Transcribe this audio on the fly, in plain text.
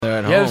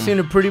at You home. ever seen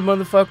a pretty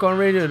motherfucker on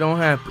radio? It don't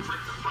happen.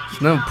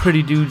 There's no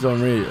pretty dudes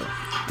on radio.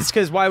 It's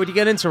because why would you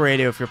get into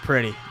radio if you're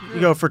pretty? You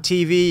go for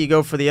TV, you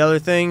go for the other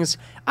things.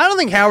 I don't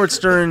think Howard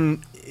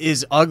Stern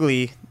is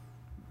ugly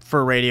for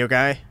a radio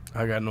guy.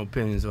 I got no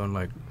opinions on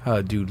like how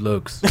a dude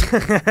looks just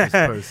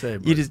per se.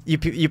 But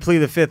You plead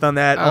the fifth on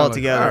that I'm like,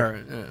 altogether. all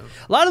right, yeah.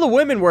 A lot of the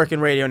women working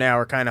radio now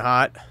are kind of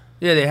hot.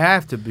 Yeah, they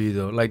have to be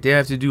though. Like they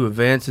have to do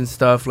events and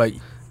stuff. Like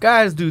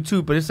guys do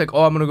too, but it's like,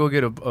 oh, I'm gonna go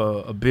get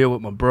a beer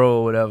with my bro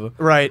or whatever.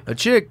 Right. A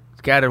chick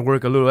got to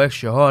work a little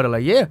extra harder.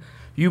 Like, yeah,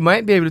 you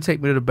might be able to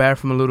take me to the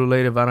bathroom a little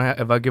later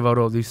if I give out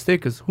all these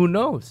stickers. Who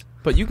knows?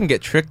 But you can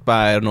get tricked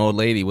by an old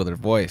lady with her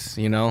voice,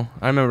 you know?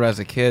 I remember as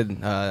a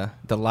kid,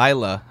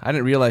 Delilah, I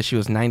didn't realize she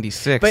was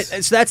 96. But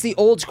so that's the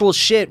old school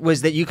shit,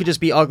 was that you could just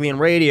be ugly in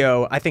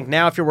radio. I think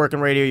now if you're working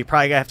radio, you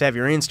probably have to have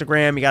your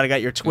Instagram, you got to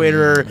get your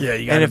Twitter. Yeah,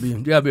 you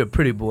and gotta be a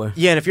pretty boy.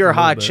 Yeah, and if you're a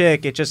little hot bit.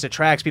 chick, it just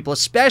attracts people,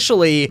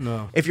 especially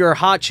No. if you're a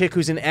hot chick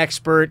who's an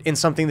expert in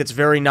something that's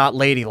very not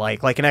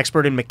ladylike, like an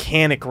expert in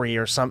mechanicry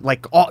or something,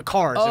 like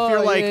cars. Oh, if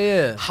you're like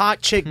yeah.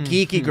 hot chick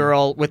geeky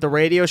girl with the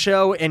radio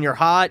show and you're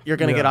hot, you're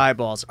going to Yeah. get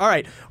eyeballs. All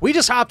right, we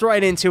just hopped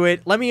right into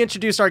it. Let me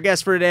introduce our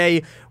guest for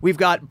today. We've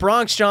got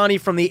Bronx Johnny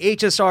from the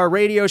HSR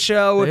radio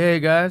show. Hey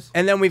guys.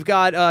 And then we've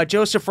got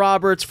Joseph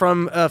Roberts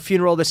from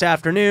Funeral this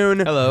afternoon.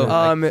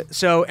 Hello.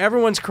 So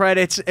everyone's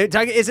credits.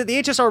 Is it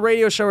the HSR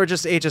radio show or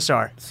just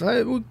HSR?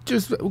 So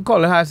we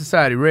call it High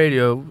Society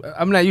Radio.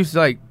 I'm not used to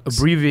like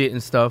abbreviating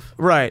stuff.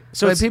 Right.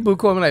 So So like it's, people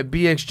call me like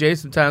BXJ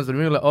sometimes, but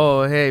they're like,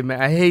 oh hey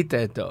man, I hate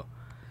that though.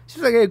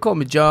 She's like, hey, call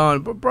me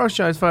John. Bronx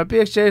John is fine.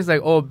 BXJ is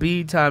like, oh,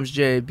 B times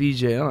J,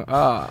 BJ. I'm like,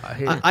 I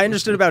hate it. I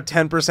understood about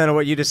 10% of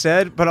what you just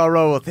said, but I'll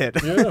roll with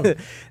it. Yeah.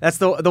 That's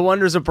the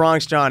wonders of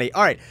Bronx Johnny.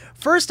 All right,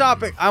 first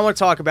topic I want to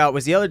talk about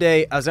was the other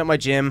day I was at my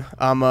gym.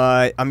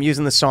 I'm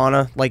using the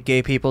sauna like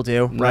gay people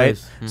do, right?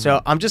 Nice.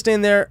 So I'm just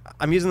in there.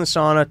 I'm using the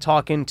sauna,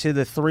 talking to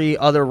the 3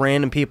 other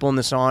random people in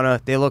the sauna.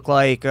 They look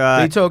like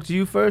They talk to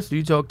you first, or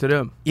you talk to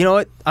them? you know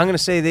what? I'm gonna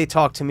say they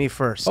talk to me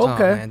first. Oh. Oh,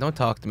 okay. man, don't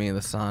talk to me in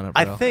the sauna, bro.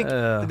 I think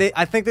Yeah.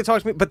 I think they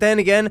talked to me, but then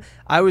again,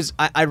 I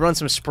run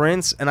some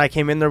sprints and I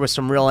came in there with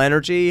some real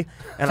energy,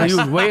 and So I you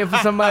was waiting for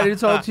somebody to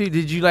talk to you?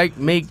 Did you like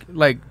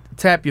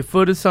tap your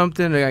foot or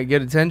something to like,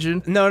 get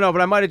attention? no,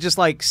 but I might have just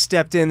like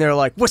stepped in there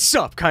like what's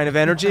up kind of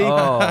energy.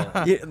 Oh.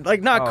 Yeah,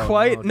 like not Oh,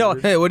 quite. no, No,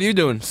 dude. Hey, what are you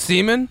doing?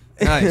 Semen?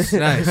 Nice,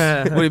 nice.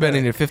 What have you been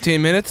in here,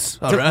 15 minutes?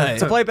 All right.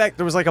 to play back,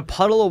 there was like a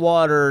puddle of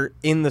water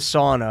in the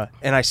sauna,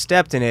 and I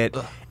stepped in it.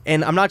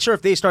 And I'm not sure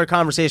if they started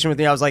conversation with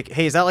me. I was like,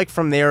 hey, is that like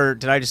from there? Or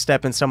did I just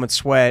step in someone's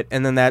sweat?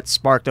 And then that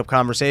sparked up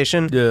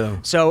conversation. Yeah.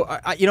 So,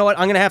 you know what?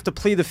 I'm going to have to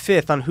plead the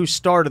fifth on who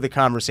started the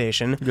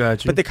conversation.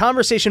 Gotcha. But the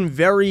conversation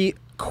very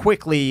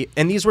quickly,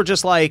 and these were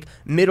just like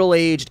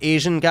middle-aged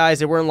Asian guys.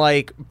 They weren't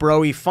like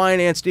bro-y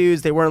finance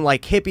dudes. They weren't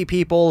like hippie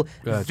people.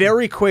 Gotcha.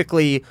 Very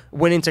quickly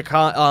went into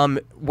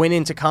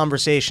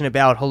conversation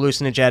about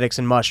hallucinogenics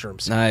and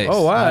mushrooms. Nice.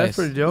 Oh, wow. nice. That's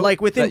pretty dope.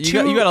 Like within You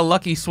got a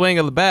lucky swing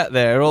of the bat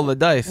there. Roll the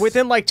dice.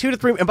 within like 2 to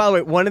 3, and by the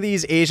way, one of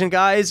these Asian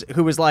guys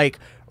who was like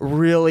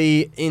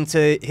really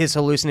into his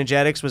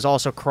hallucinogenics was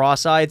also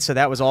cross-eyed, so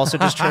that was also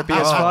just trippy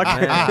as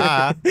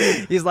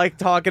fuck. He's like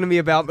talking to me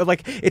about, but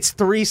like it's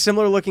 3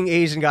 similar-looking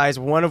Asian guys,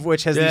 one of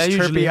which has Yeah, it these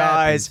usually trippy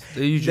eyes. happens.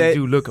 They usually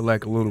do look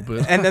alike a little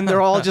bit. And then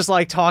they're all just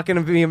like talking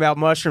to me about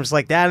mushrooms.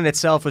 Like that in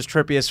itself was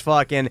trippy as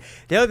fuck. And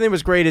the other thing that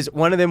was great is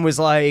one of them was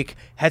like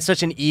had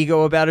such an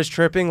ego about his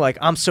tripping. Like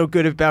I'm so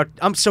good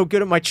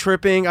at my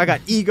tripping. I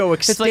got ego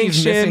It's extinction. like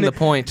he's missing the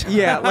point.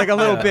 Yeah, like a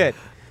little bit.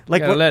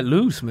 Like Gotta when- let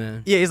loose,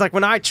 man. yeah, he's like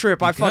when I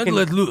trip, I fucking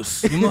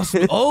loose. You must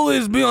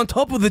always be on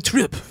top of the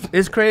trip.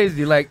 It's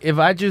crazy. Like, if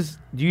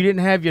you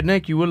didn't have your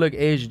neck, you would look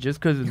Asian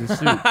just because of the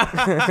suit.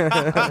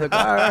 I was like,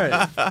 all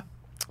right.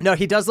 No,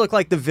 he does look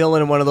like the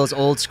villain in one of those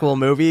old school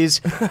movies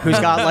who's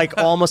got like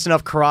almost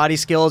enough karate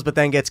skills, but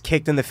then gets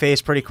kicked in the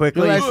face pretty You're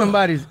quickly. like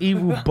somebody's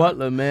evil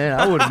butler, man.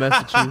 I wouldn't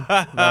mess with you if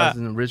I was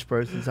in a rich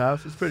person's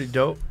house. It's pretty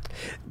dope.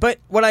 But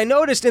what I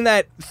noticed in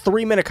that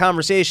 3-minute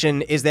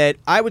conversation is that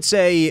I would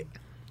say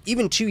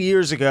even 2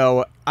 years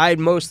ago, I'd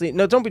mostly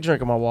don't be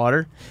drinking my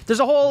water. There's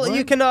a whole What?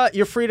 you can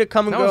you're free to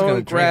come and I was go gonna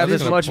and drink. grab I was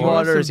as gonna much pour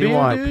water some as you beer,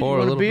 want. dude. Pour You a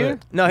want a little beer?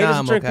 bit. No, he Nah, doesn't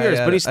I'm drink okay. beers,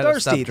 but he's I gotta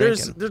thirsty. stop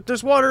There's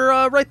drinking.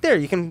 water right there.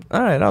 You can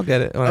All right, I'll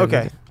get it.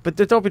 okay, but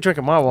don't be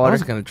drinking my I water.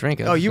 wasn't gonna drink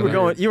it. Oh, you were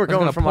going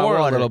gonna for my pour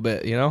water. a little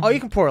bit, you know. Oh,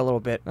 you can pour a little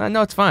bit.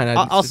 No, it's fine.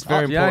 It's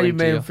very Yeah, important. you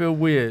made to him feel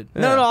weird.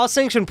 No, I'll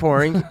sanction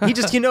pouring.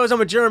 He knows I'm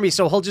a germy,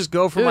 so he'll just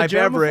go for You're my a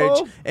germaphobe?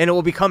 beverage, and it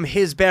will become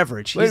his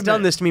beverage. Wait a He's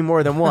done minute. this to me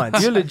more than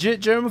once. You're legit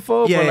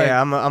germaphobe? Yeah, but like, yeah,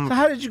 I'm- So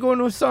how did you go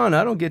into a sauna?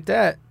 I don't get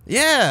that.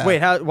 Yeah.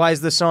 Wait, why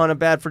is the sauna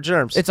bad for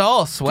germs? It's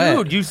all sweat.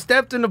 Dude, you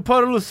stepped in a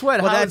puddle of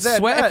sweat. Well, How that's is that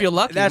sweat. bad? If you're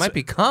lucky, it that's- might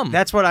be cum.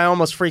 That's what I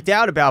almost freaked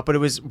out about, but it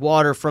was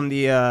water from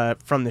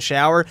the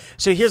shower.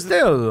 So here's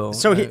Still, though.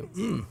 So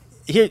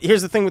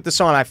here's the thing with the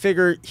sauna. I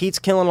figure heat's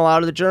killing a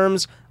lot of the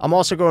germs. I'm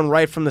also going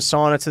right from the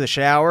sauna to the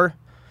shower,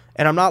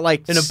 and I'm not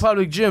like in a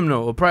public gym,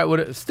 though, or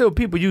probably, still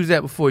people use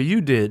that before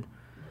you did.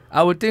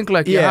 I would think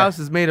like your Yeah. house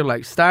is made of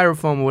like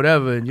styrofoam or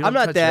whatever. And you don't I'm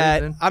not touch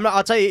that. anything.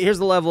 I'll tell you. Here's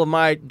the level of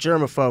my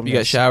germophobia. You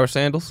got shower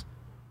sandals?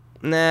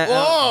 Nah.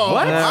 Whoa!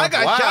 What? I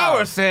got Wow.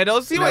 shower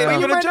sandals. You ain't You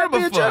even a might not be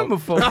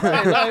germaphobe.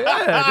 Right? Like,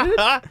 yeah,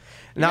 dude.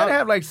 You Now- gotta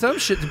have like some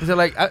shit to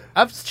like.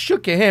 I've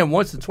shook your hand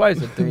once or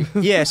twice, I think.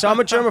 Yeah, so I'm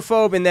a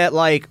germaphobe in that,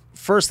 like,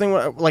 first thing,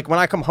 like, when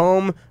I come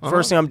home,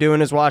 first thing I'm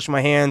doing is washing my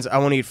hands. I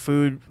won't eat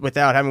food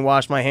without having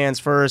washed my hands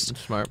first.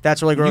 Smart.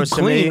 That's really You gross to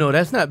clean me. though.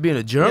 That's not being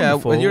a germaphobe. Yeah,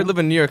 when you're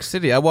living in New York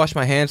City, I wash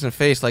my hands and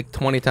face like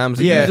 20 times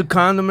a Yeah. day. Use a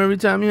condom every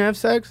time you have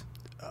sex.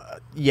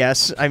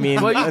 Yes, I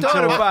mean, Well, you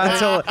thought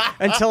about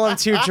until I'm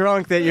too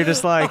drunk that you're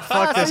just like,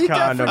 fuck this you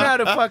condom. definitely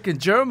not a fucking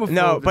germaphobe.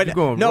 No, if but you're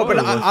going no, but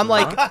roller I'm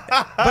like,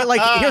 but like,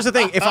 here's the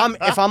thing: if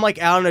I'm like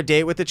out on a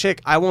date with a chick,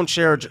 I won't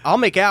share. I'll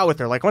make out with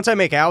her. Like once I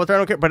make out with her, I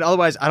don't care. But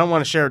otherwise, I don't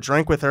want to share a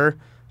drink with her.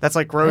 That's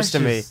like gross to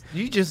me.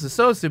 You just a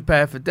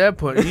sociopath at that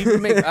point. You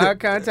even make eye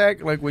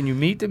contact like when you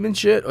meet them and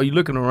shit, or you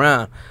looking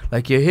around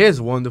like your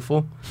hair's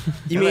wonderful.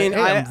 You Like, mean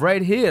hey, I'm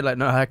right here? Like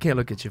no, I can't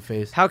look at your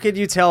face. How could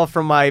you tell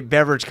from my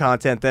beverage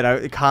content that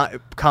I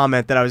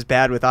comment that I was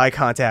bad with eye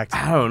contact?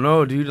 I don't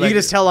know, dude. You Like, can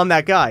just tell I'm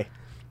that guy.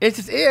 it's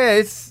just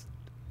it's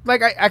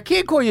like I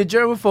can't call you a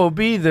germaphobe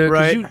either,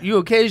 because Right. you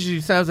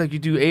occasionally sounds like you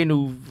do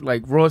anal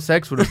like raw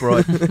sex with a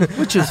broad,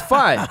 which is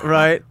fine.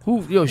 Right.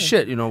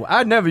 Shit,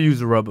 I never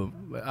use a rubber.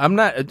 I'm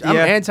Yeah.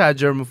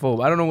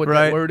 anti-germaphobe. I don't know what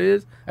Right. that word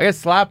is. I guess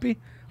sloppy.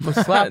 I'm a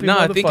sloppy No,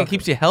 I think motherfucker. it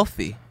keeps you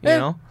healthy. You Yeah.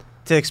 know,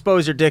 To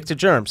expose your dick to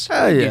germs.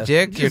 Hell yeah. Your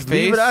dick, your Just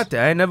leave face. it out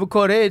there. I ain't never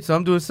caught AIDS, so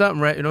I'm doing something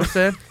right. You know what I'm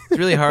saying? it's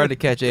really hard to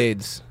catch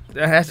AIDS.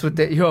 That's what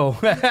that, yo.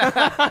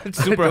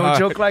 super Don't hard.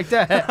 joke like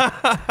that.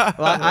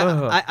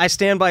 Well, I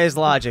stand by his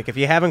logic. If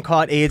you haven't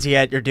caught AIDS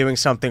yet, you're doing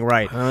something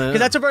right. yeah. Because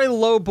that's a very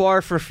low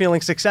bar for feeling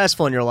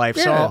successful in your life.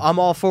 So Yeah. I'm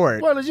all for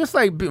it. Well, it's just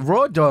like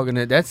raw dogging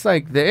it. That's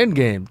like the end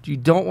game. You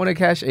don't want to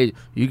catch AIDS.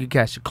 You can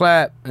catch a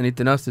clap.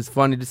 Anything else that's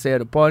funny to say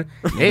at a party.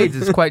 AIDS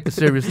is quite the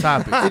serious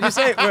topic. Did you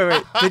say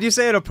wait? Did you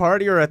say at a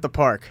party or at the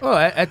park? Oh,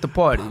 at the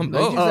party. Like, you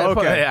oh, said, "Fuck,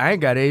 okay. hey, I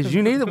ain't got AIDS.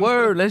 You neither.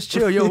 Word. Let's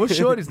chill. Yo, what's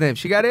Shorty's name?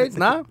 She got AIDS?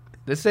 Nah.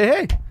 Let's say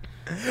hey.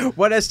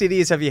 What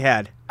STDs have you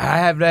had? I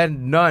have had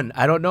none.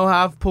 I don't know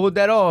how I've pulled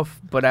that off,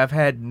 but I've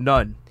had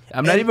none.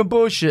 I'm not And- even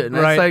bullshitting.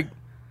 Right. It's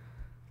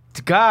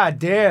like, God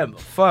damn,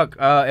 fuck. If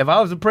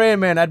I was a praying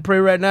man, I'd pray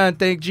right now and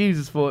thank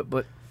Jesus for it.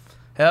 But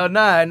hell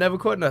nah, I never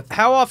caught nothing.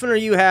 How often are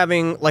you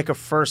having like a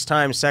first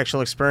time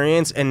sexual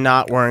experience and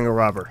not wearing a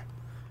rubber?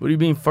 What do you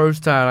mean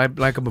first time?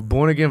 Like I'm a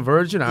born again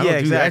virgin? I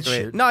don't do that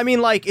shit. No, I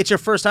mean like it's your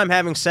first time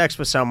having sex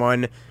with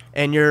someone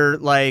and you're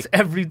like,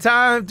 Every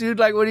time, dude.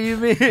 Like, what do you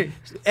mean?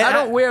 I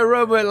don't wear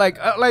rubber. Like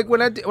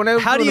when I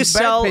was how do doing you the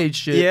sell? Backpage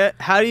shit. Yeah,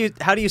 how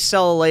do you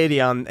sell a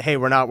lady on? Hey,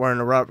 we're not wearing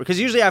a rubber because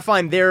usually I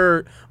find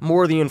they're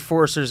more the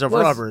enforcers of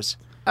Well, rubbers.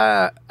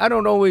 I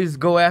don't always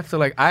go after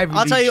like Ivy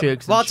I'll tell League you-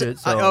 chicks well, and shit.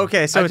 So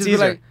okay, so I it's just be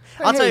easier. Like,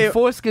 I'll tell you-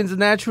 foreskin's a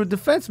natural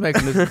defense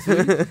mechanism.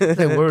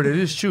 Say word, it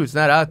is true. It's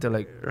not out there.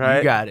 Like Right.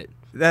 you got it.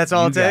 That's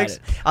all You it got takes.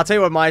 it. I'll tell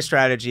you what my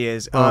strategy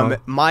is.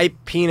 My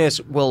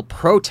penis will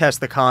protest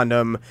the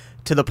condom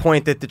to the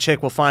point that the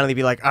chick will finally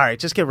be like, "All right,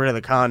 just get rid of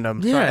the condom."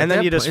 Yeah, and at then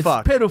that you just point,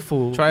 fuck. It's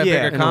pitiful. Try a Yeah,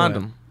 bigger in a way.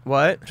 condom.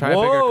 What? Try a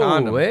bigger Whoa,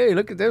 condom. hey,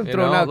 look at them You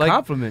throwing know, out like,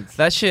 compliments.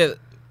 That shit.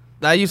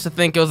 I used to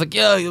think it was like,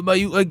 yeah, but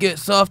you get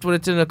soft when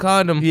it's in a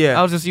condom. Yeah.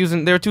 I was just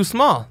using. They're too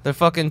small. They're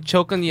fucking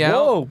choking you out.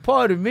 Whoa,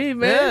 pardon me,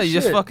 man. Yeah, you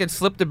just Shit. fucking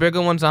slip the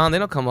bigger ones on. They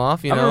don't come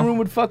off. You I'm in a know, room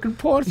with fucking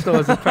porn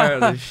stars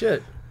apparently.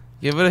 Shit.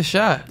 give it a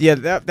shot. Yeah,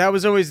 that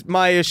was always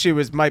my issue.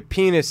 Was my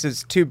penis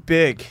is too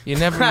big. You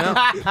never know.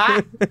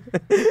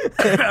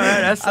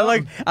 That's I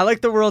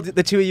like the world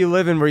the two of you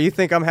live in, where you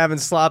think I'm having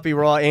sloppy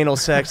raw anal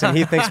sex, and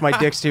he thinks my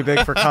dick's too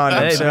big for condoms.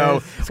 Hey, so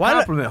man, it's why not?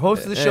 compliment.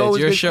 Host of the Hey, show it's is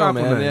your big show,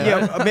 man, compliment.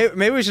 yeah. Yeah,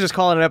 maybe we should just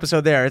call it an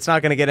episode there. It's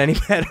not going to get any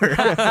better.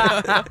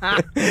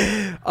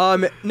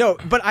 No,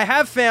 but I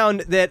have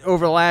found that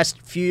over the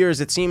last few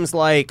years, it seems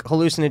like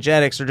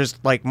hallucinogenics are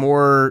just like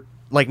more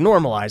like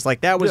normalized.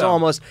 Like that was Yeah.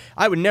 almost,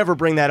 I would never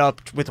bring that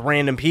up with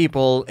random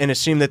people and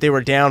assume that they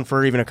were down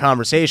for even a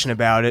conversation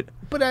about it.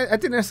 But I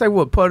think that's like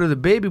what part of the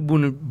baby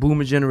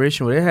boomer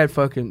generation where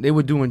they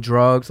were doing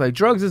drugs. Like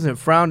drugs isn't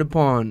frowned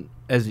upon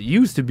as it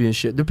used to be and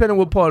shit, depending on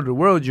what part of the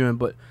world you're in.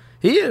 But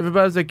here,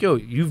 everybody's like, yo,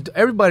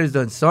 everybody's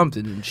done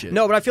something and shit.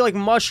 No, but I feel like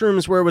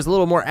mushrooms, where it was a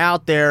little more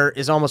out there,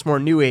 is almost more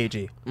new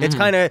agey. It's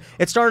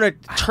it's starting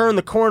to turn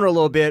the corner a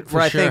little bit.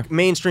 Where I sure. think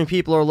mainstream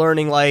people are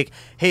learning, like,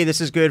 hey,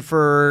 this is good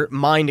for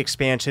mind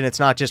expansion. It's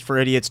not just for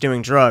idiots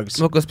doing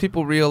drugs. Well, because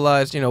people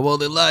realized, well,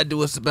 they lied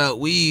to us about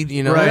weed,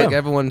 Right. like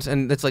everyone's,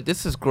 and it's like,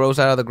 this just grows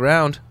out of the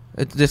ground.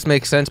 It just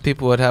makes sense.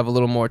 People would have a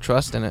little more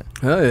trust in it.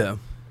 Hell yeah.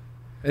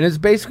 And it's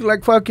basically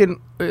like fucking,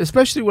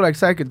 especially with like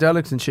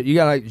psychedelics and shit. You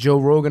got like Joe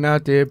Rogan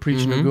out there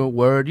preaching a good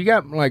word. You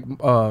got like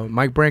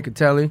Mike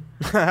Brancatelli,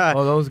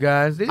 all those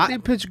guys. They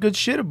pitch good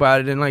shit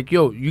about it. And like,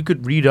 yo, you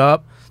could read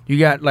up. You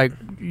got like,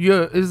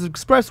 it's an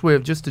expressway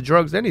of just the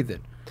drugs, anything.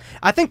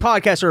 I think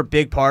podcasts are a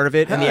big part of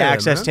it, and the Hell yeah,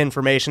 access man. to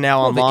information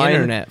now The online.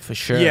 internet, for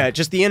sure. Yeah,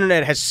 just the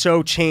internet has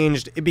so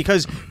changed,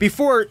 because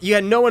before you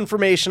had no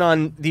information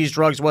on these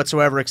drugs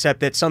whatsoever, except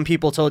that some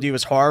people told you it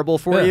was horrible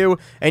for Yeah. you,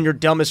 and your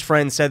dumbest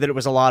friend said that it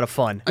was a lot of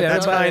fun.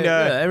 That's kind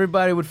of...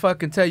 everybody would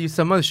fucking tell you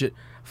some other shit.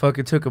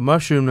 Fucking took a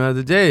mushroom the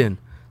other day and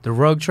the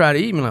rug tried to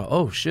eat me. Like,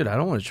 oh shit, I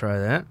don't want to try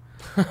that.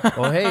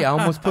 Or hey, I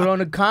almost put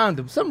on a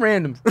condom. Some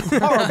random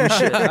horrible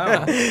shit. I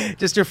don't know.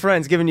 Just your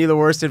friends giving you the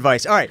worst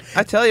advice. All right.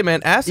 I tell you,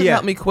 man, acid Yeah.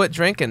 helped me quit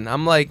drinking.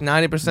 I'm like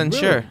 90%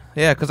 sure.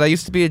 Yeah, because I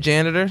used to be a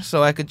janitor,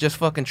 so I could just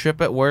fucking trip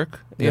at work,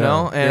 you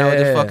know? And I would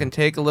just fucking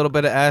take a little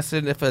bit of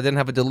acid. If I didn't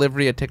have a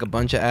delivery, I'd take a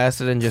bunch of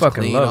acid and just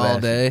Fucking clean love all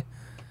acid. day.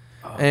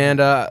 And,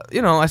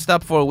 you know, I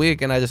stopped for a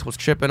week, and I just was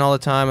tripping all the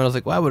time. And I was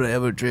like, why would I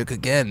ever drink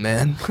again,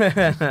 man?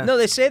 No,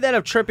 they say that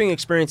of tripping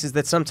experiences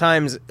that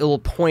sometimes it will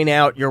point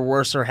out your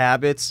worser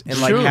habits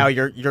and like True. how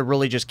you're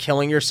really just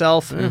killing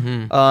yourself.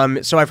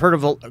 Mm-hmm. So I've heard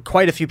of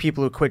quite a few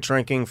people who quit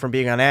drinking from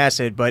being on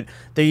acid, but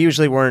they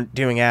usually weren't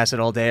doing acid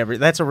all day.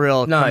 That's a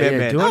real No, yeah,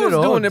 commitment. doing I was it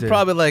all doing it day.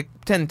 probably like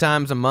 10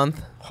 times a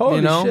month. Holy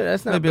you know? shit,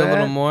 that's not Maybe bad. a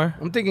little more.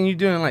 I'm thinking you're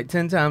doing like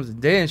 10 times a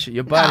day and shit.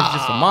 Your body's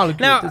just a molecule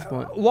now, at this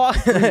point.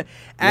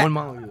 One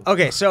molecule.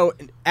 Okay, so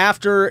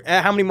after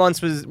how many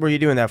months were you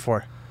doing that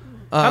for?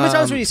 How many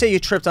times would you say you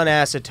tripped on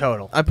acid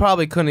total? I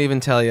probably couldn't even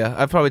tell you.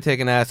 I've probably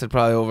taken acid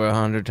probably over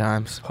 100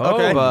 times.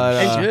 Okay. But,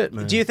 And shit,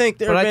 man. do you think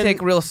there But have I been,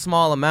 take real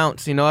small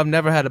amounts. You know, I've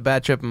never had a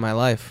bad trip in my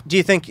life. do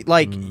you think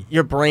like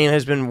your brain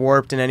has been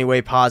warped in any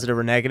way, positive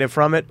or negative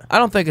from it? I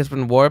don't think it's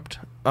been warped.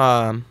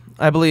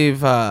 I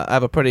believe I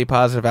have a pretty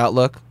positive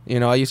outlook. You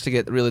know, I used to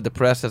get really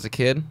depressed as a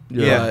kid.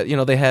 Yeah. You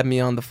know, they had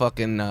me on the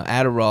fucking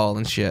Adderall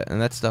and shit,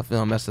 and that stuff, you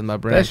know, messed with my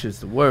brain. That's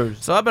just the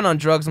worst. So I've been on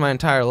drugs my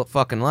entire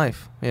fucking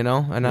life, you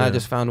know, and I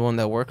just found one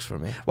that works for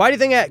me. Why do you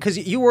think that? Because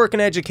you work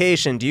in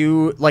education. Do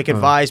you like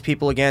advise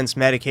people against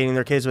medicating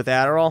their kids with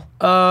Adderall?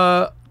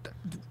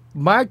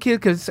 My kid,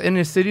 because in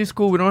the city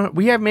school,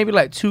 we have maybe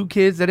like 2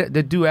 kids that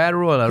do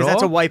Adderall at all. Because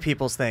that's a white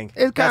people's thing.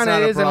 It That's kind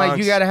not of a is, and like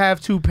you Bronx. gotta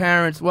have 2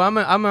 parents. Well,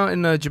 I'm out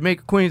in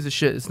Jamaica, Queens and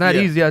shit. It's not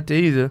Yeah. easy out there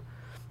either.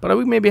 But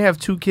we maybe have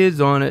 2 kids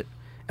on it,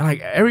 and like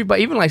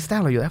everybody, even like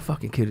Styler, yo, that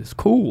fucking kid is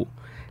cool,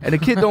 and the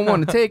kid don't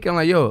want to take it. I'm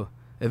like, yo,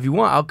 if you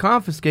want, I'll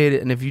confiscate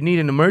it, and if you need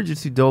an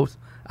emergency dose,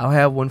 I'll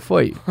have one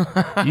for you.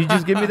 You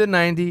just give me the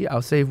 90,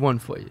 I'll save one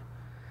for you.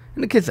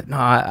 And the kid's like, no,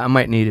 I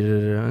might need it,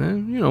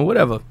 you know,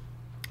 whatever.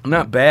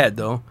 Not bad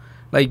though.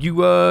 Like you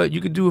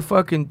could do a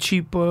fucking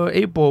cheap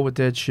 8-ball with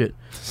that shit.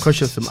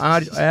 Crush up some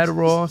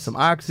Adderall, some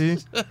Oxy,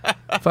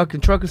 fucking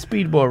truck a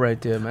speedball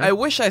right there, man. I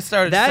wish I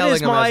started That selling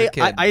is them as my. a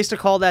kid. I used to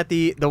call that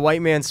the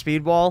white man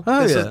speedball.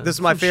 Oh, this yeah. is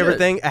my Some favorite shit.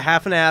 thing. A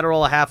half an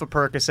Adderall, a half a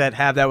Percocet.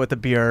 Have that with a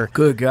beer.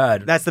 Good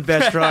God. That's the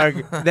best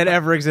drug that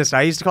ever existed.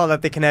 I used to call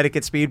that the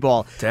Connecticut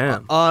speedball.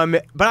 Damn.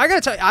 But I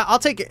gotta tell you, I'll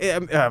take.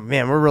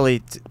 Man, we're really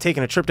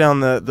taking a trip down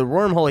the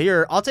wormhole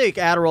here. I'll take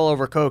Adderall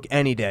over Coke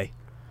any day.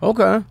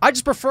 Okay. I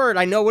just prefer it.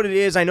 I know what it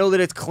is. I know that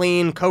it's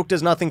clean. Coke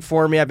does nothing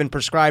for me. I've been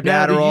prescribed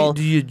Now, Adderall.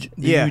 do you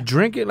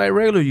drink it like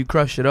regular or you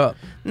crush it up?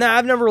 Nah,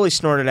 I've never really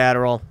snorted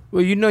Adderall.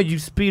 Well, you know you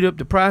speed up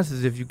the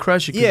process if you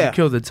crush it because Yeah. you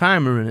kill the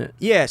timer in it.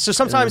 Yeah, so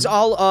sometimes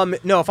I'll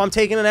no, if I'm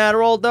taking an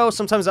Adderall though,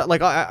 sometimes I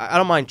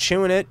don't mind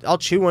chewing it. I'll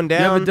chew one You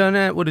down. ever done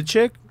that with a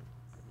chick?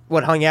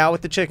 What, hung out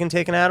with the chick and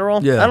taking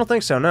Adderall? Yeah. I don't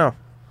think so. No.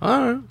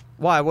 All right.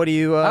 Why? What do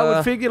you? I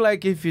would figure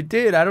like if you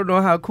did, I don't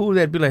know how cool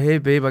that'd be. Like, hey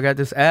babe, I got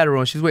this Adderall.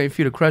 And she's waiting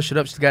for you to crush it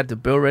up. She's got the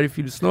bill ready for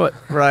you to snort,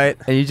 Right.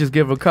 and you just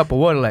give her a cup of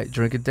water, like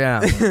drink it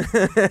down.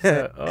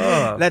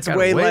 That's gotta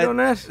way wait less. on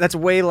that? That's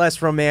way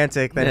less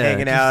romantic than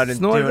hanging just out and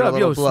snort doing it a up.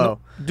 little Yo, blow.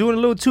 doing a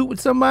little toot with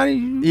somebody,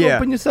 you Yeah.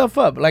 open yourself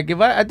up. Like if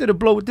I did a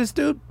blow with this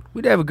dude,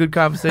 we'd have a good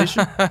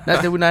conversation. Not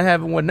that we're not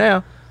having one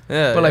now,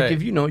 yeah, but like right.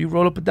 if you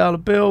roll up a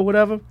 $1 bill or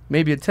whatever,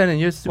 maybe a 10 in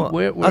your suit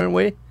wearing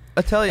way.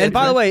 I tell you, And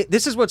by the way,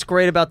 this is what's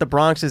great about the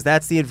Bronx is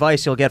that's the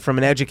advice you'll get from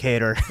an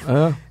educator.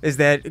 Is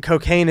that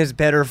cocaine is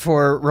better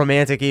for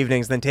romantic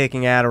evenings than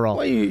taking Adderall.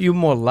 Well, you're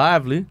more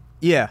lively.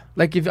 Yeah.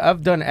 Like if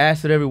I've done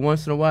acid every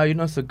once in a while,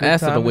 it's a good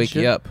acid time will and wake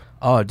shit. you up.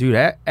 Oh, dude,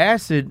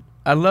 acid.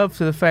 I love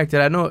to the fact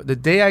that I know the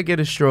day I get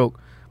a stroke,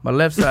 my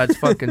left side's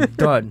fucking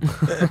done.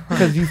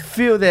 Because you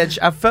feel that.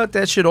 I felt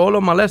that shit all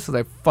on my left side.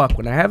 Like, fuck,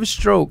 when I have a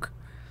stroke,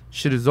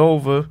 shit is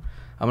over.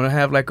 I'm going to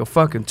have like a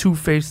fucking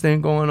two-face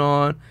thing going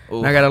on.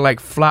 And I got to like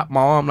flop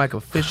my arm like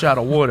a fish out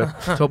of water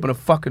to open a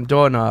fucking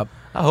doorknob.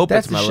 I hope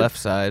That's it's the my shit. left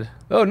side.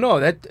 Oh, no.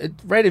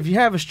 Right. If you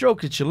have a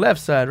stroke, it's your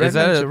left side. Right. Is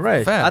that Not a your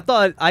right. fact?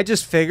 I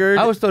just figured.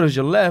 I always thought it was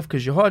your left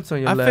because your heart's on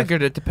your I left.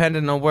 figured it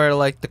depended on where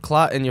like the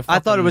clot in your. I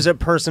thought it fucking- was a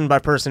person by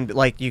person,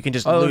 like you can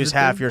just Oh, lose is it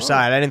half thing? your Oh.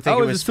 side. I didn't think I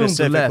it always was assumed the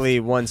specifically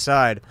one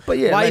side. But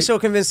yeah, why are you like- so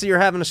convinced that you're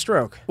having a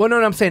stroke? Well,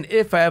 no, I'm saying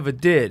if I ever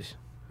did.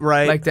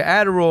 Right. Like the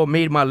Adderall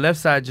made my left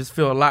side just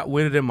feel a lot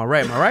weirder than my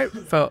right. My right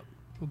felt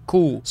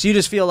cool. So you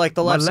just feel like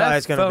the My left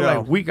side's gonna felt go.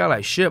 like weak. I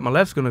like shit. My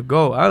left's gonna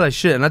go. I like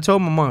shit. And I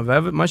told my mom,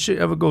 if my shit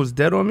ever goes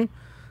dead on me,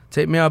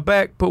 take me out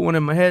back, put one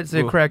in my head,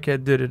 say Ooh.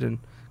 crackhead did it, and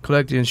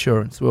collect the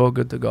insurance. We're all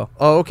good to go.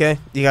 Oh, okay.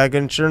 You got a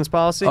good insurance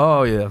policy?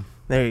 Oh yeah.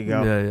 There you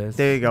go. Yeah,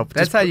 There you go.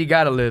 That's how you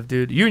gotta live,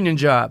 dude. Union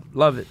job.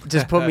 Love it.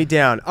 Just put me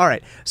down. All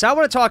right. So I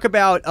want to talk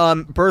about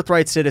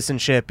birthright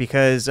citizenship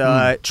because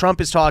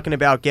Trump is talking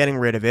about getting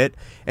rid of it.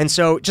 And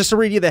so just to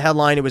read you the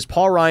headline, it was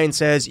Paul Ryan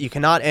says you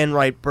cannot end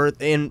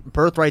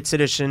birthright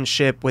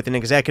citizenship with an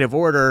executive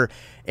order.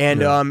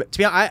 And to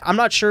be honest, I'm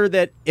not sure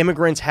that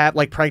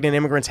pregnant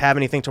immigrants have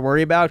anything to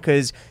worry about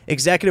because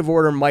executive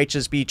order might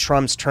just be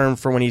Trump's term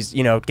for when he's,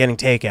 getting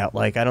takeout.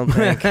 Like, I don't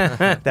think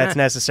that's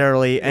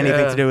necessarily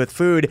anything to do with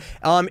food.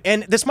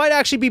 And this might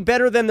actually be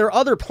better than their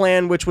other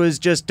plan, which was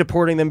just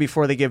deporting them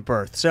before they give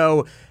birth.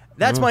 So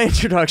that's my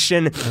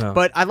introduction,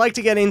 but I'd like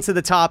to get into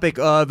the topic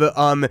of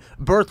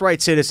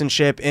birthright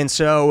citizenship. And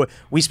so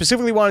we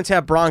specifically wanted to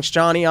have Bronx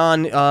Johnny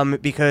on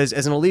because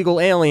as an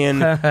illegal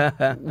alien,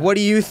 what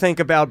do you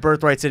think about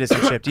birthright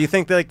citizenship? Do you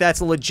think that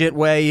that's a legit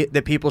way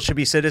that people should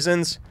be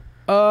citizens?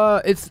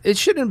 It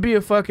shouldn't be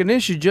a fucking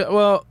issue.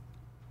 Well,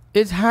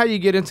 it's how you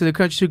get into the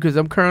country too, because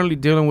I'm currently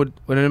dealing with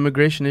an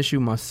immigration issue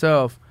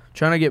myself,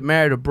 trying to get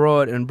married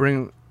abroad and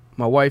bring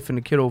my wife and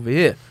the kid over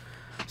here.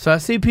 So I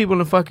see people in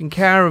the fucking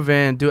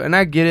caravan and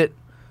I get it.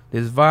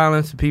 There's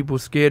violence, people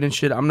scared and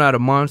shit. I'm not a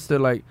monster.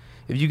 Like,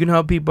 if you can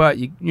help people out,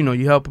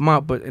 you help them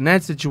out. But in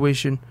that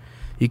situation,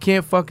 you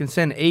can't fucking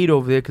send aid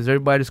over there because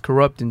everybody's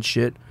corrupt and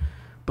shit.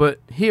 But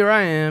here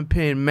I am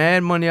paying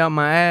mad money out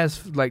my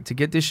ass like to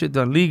get this shit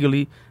done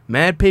legally,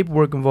 mad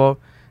paperwork involved,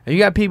 and you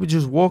got people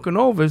just walking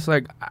over. It's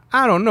like,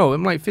 I don't know.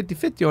 I'm like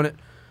 50-50 on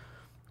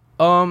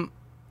it.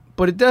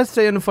 But it does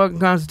say in the fucking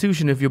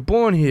Constitution, if you're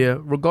born here,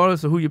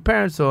 regardless of who your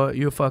parents are,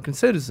 you're a fucking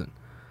citizen.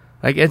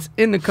 Like, it's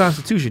in the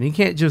Constitution. He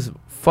can't just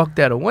fuck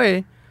that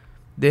away.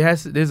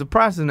 There's a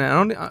process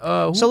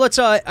now. So let's.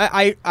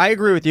 I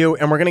agree with you,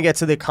 and we're gonna get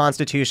to the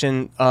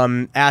Constitution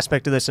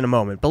aspect of this in a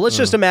moment. But let's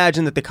just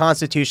imagine that the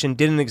Constitution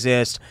didn't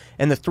exist,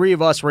 and the three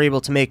of us were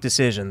able to make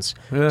decisions.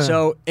 Yeah.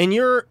 So, in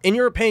your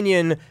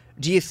opinion,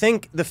 do you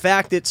think the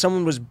fact that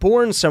someone was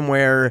born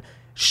somewhere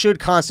should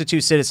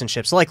constitute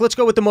citizenship? So, like, let's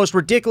go with the most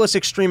ridiculous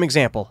extreme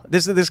example.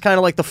 This is kind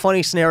of like the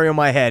funny scenario in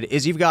my head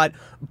is you've got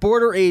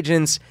border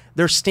agents.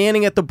 They're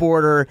standing at the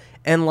border,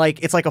 and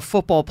like it's like a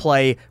football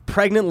play.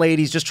 Pregnant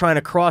lady's just trying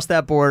to cross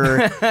that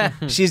border.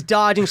 She's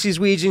dodging, she's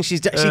weaving, she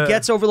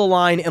gets over the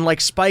line, and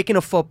like spiking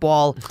a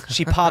football,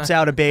 she pops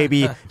out a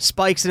baby,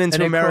 spikes it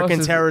into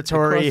American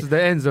territory. Crosses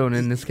the end zone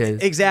in this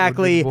case.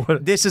 Exactly.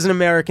 This is an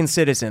American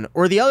citizen.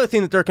 Or the other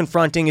thing that they're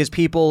confronting is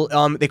people.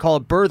 They call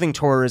it birthing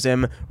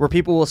tourism, where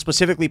people will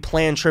specifically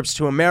plan trips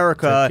to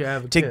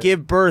America to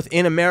give birth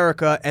in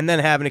America and then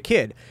having a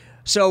kid.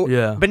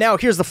 So, but now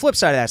here's the flip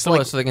side of that.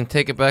 So they can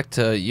take it back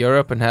to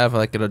Europe and have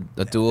like a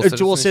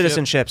dual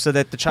citizenship so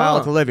that the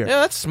child can live here.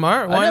 Yeah, that's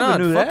smart. Why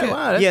not? Fuck it.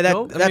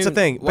 Wow, that's the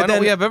thing. Why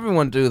don't we have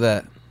everyone do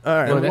that? All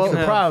right. Well, that's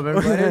the problem.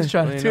 Everybody's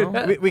trying to do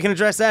that. We can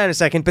address that in a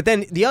second. But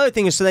then the other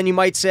thing is, so then you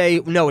might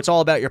say, no, it's all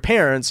about your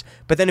parents.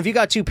 But then if you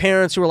got two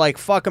parents who are like,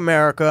 fuck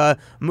America,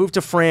 move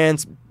to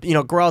France,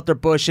 grow out their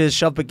bushes,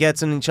 shove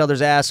baguettes in each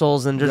other's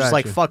assholes, and they're just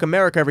like, fuck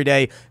America every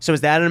day. So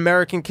is that an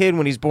American kid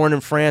when he's born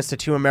in France to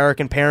two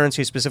American parents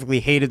who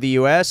specifically hated the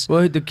U.S.?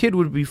 Well, the kid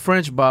would be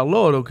French by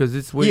law, though, because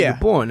it's where you're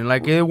born. And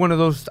like, one of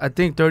those, I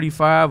think,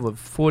 35 or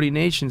 40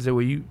 nations that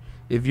where you...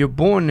 If you're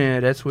born there,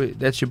 that's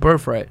your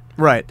birthright.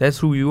 Right. That's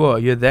who you are.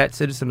 You're that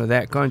citizen of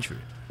that country.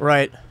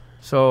 Right.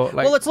 So, like,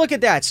 well, let's look at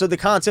that. So the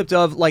concept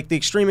of like the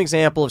extreme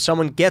example of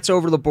someone gets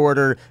over the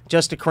border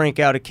just to crank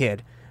out a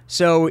kid.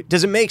 So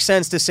does it make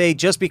sense to say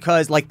just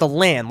because like the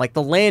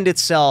land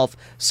itself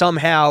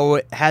somehow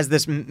has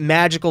this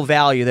magical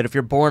value that if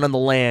you're born on the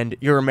land,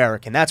 you're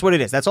American? That's what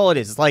it is. That's all it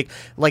is. It's like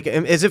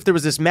as if there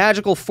was this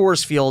magical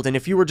force field, and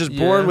if you were just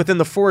born within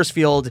the force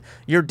field,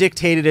 you're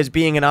dictated as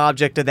being an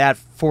object of that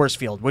force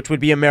field, which would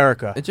be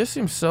America. It just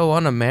seems so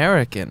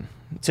un-American.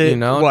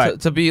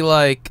 What? To be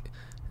like,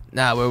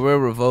 nah, we're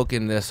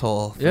revoking this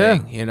whole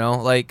thing.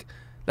 Like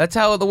that's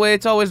how the way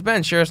it's always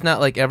been. Sure, it's not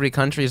like every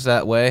country's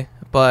that way.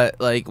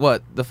 But, like,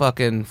 what, the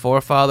fucking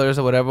forefathers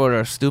or whatever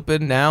are stupid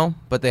now,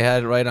 but they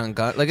had it right on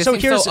gun. Like, it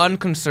seems so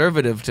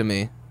unconservative to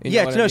me. You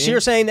know what I mean? So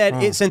you're saying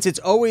that since it's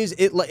always,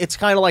 it's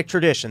kind of like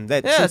tradition.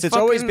 That since it's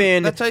always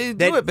been that's how you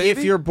do it, baby.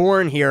 If you're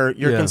born here,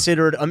 you're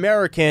considered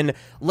American.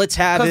 Let's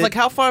have it. Because, like,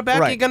 how far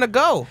back are you going to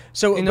go?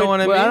 So, you know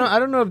what I mean? I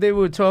don't know if they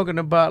were talking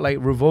about, like,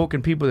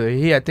 revoking people that are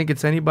here. I think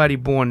it's anybody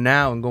born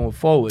now and going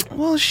forward.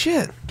 Well,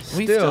 shit.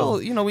 We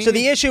still so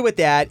the issue with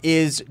that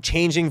is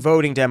changing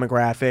voting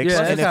demographics.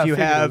 Yeah, and if you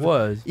have,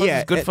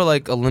 it's good for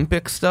like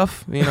Olympic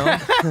stuff.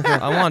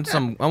 I want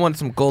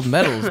some gold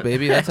medals,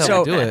 baby. That's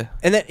how we do it.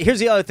 And then here's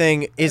the other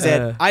thing: is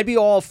that I'd be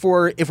all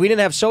for if we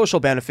didn't have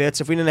social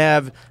benefits, if we didn't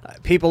have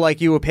people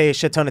like you who pay a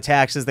shit ton of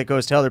taxes that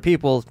goes to other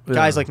people.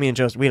 Guys like me and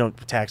Joseph, we don't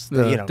tax.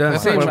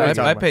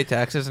 I pay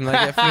taxes and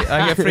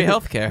I get free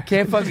health care.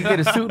 Can't fucking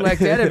get a suit like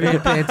that if you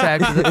ain't paying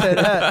taxes. I tell you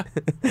that.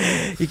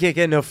 You can't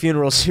get no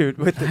funeral suit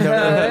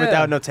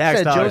without no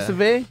tax dollars. Joseph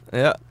A?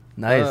 Yeah.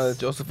 Nice.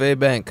 Joseph A.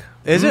 Bank.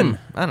 Is it?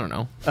 I don't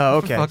know. Oh,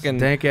 okay. Fucking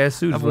dank ass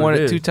suit. I've worn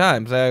it 2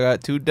 times. I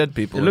got 2 dead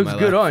people. It looks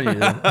good on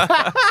you.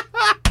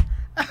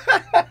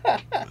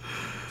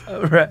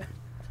 All right.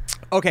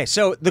 Okay,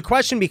 so the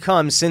question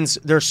becomes, since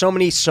there's so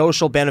many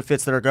social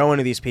benefits that are going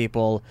to these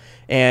people,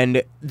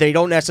 and they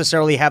don't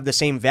necessarily have the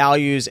same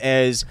values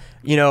as,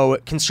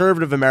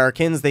 conservative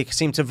Americans, they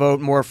seem to vote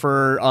more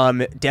for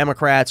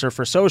Democrats or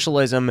for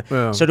socialism.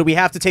 Yeah. So do we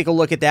have to take a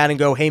look at that and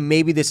go, hey,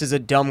 maybe this is a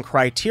dumb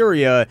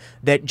criteria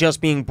that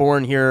just being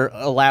born here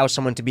allows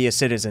someone to be a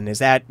citizen? Is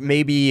that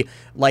maybe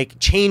like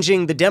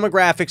changing the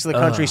demographics of the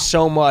country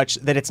so much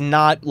that it's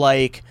not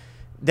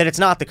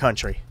the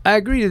country? I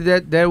agree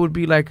that would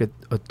be like a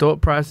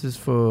thought process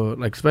for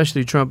like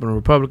especially Trump and the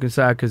Republican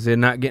side because they're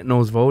not getting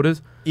those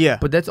voters. Yeah.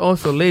 But that's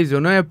also lazy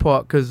on their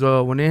part because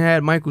when they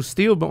had Michael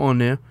Steele on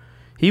there,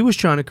 he was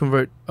trying to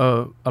convert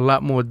a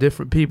lot more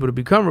different people to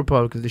become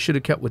Republicans. They should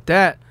have kept with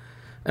that.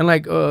 And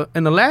like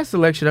in the last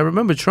election, I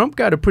remember Trump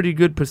got a pretty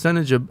good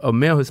percentage of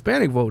male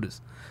Hispanic voters.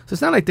 So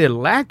it's not like they're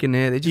lacking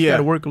there. They just got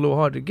to work a little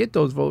hard to get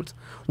those votes.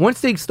 Once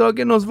they start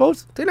getting those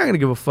votes, they're not going to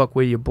give a fuck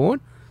where you're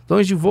born. As long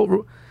as you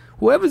vote...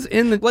 Whoever's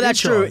in the... Well, that's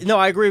true. No,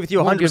 I agree with you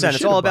 100%.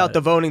 It's all about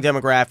the voting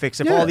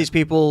demographics. If all these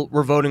people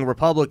were voting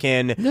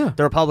Republican, the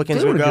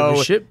Republicans would go...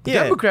 Give a shit. The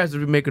Democrats would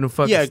be making them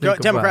fucking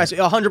stink Democrats,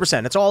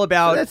 100%. It's all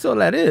about... So that's all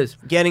that is.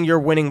 Getting your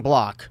winning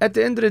block. At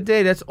the end of the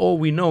day, that's all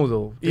we know,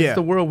 though. It's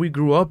the world we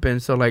grew up in.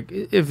 So, like,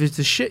 if it's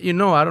the shit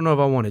I don't know if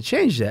I want to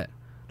change that.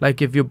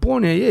 Like, if you're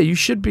born here, you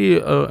should be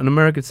an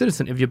American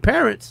citizen. If your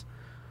parents...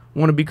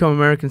 want to become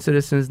American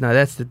citizens, now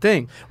that's the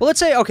thing. Well,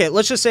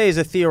 let's just say as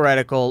a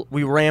theoretical,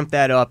 we ramp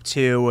that up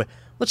to,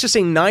 let's just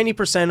say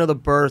 90% of the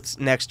births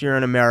next year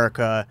in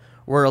America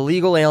were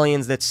illegal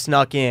aliens that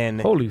snuck in.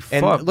 Holy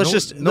fuck. Let's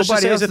just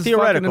say as a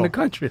theoretical. In the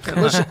country.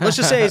 let's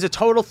just say as a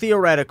total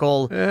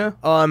theoretical,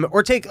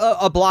 or take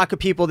a block of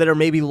people that are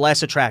maybe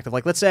less attractive.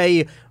 Like, let's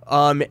say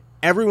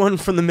everyone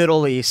from the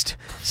Middle East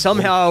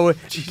somehow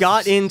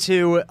got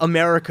into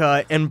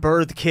America and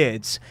birthed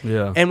kids.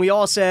 Yeah. And we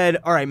all said,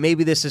 all right,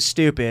 maybe this is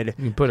stupid.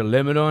 You put a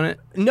limit on it?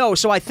 No,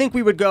 so I think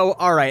we would go,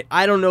 all right,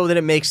 I don't know that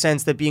it makes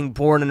sense that being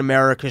born in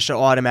America should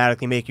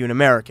automatically make you an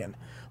American.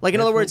 Like,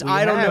 in other words,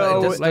 I don't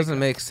know. It just doesn't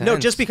make sense. No,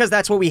 just because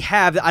that's what we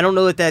have, I don't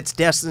know that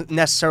that's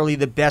necessarily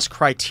the best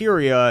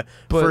criteria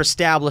for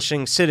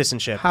establishing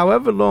citizenship.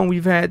 However long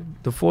we've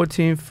had the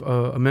 14th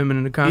Amendment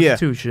in the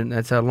Constitution,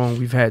 that's how long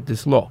we've had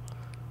this law.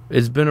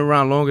 It's been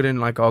around longer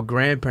than like our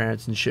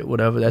grandparents and shit,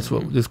 whatever. That's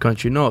what this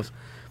country knows.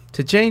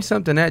 To change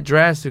something that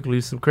drastically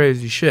is some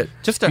crazy shit.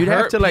 Just to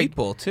hurt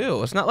people,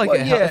 too. It's not like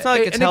it's not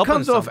like it's and helping it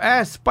comes off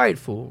as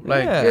spiteful.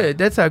 Like,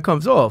 that's how it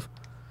comes off.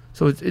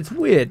 So it's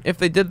weird. If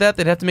they did that,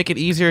 they'd have to make it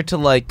easier to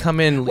like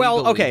come in legally.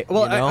 Well, okay.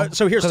 Well,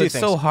 so here's two things.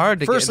 It's so hard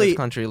to Firstly, get in this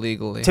country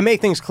legally. To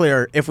make things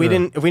clear, if we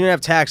didn't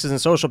have taxes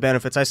and social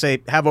benefits, I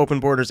say have open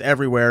borders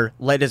everywhere.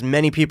 Let as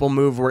many people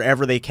move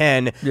wherever they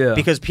can. Yeah.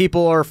 Because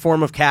people are a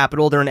form of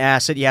capital. They're an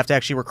asset. You have to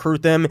actually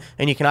recruit them,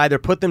 and you can either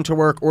put them to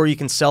work or you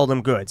can sell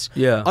them goods.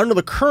 Yeah. Under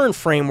the current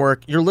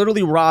framework, you're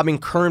literally robbing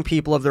current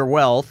people of their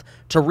wealth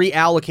to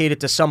reallocate it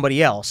to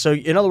somebody else. So,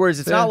 in other words,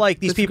 it's not like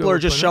these people are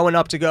just showing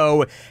up to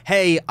go,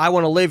 hey, I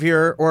want to live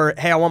here, or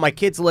hey, I want my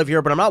kids to live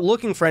here, but I'm not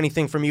looking for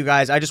anything from you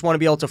guys. I just want to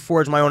be able to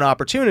forge my own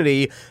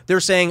opportunity. They're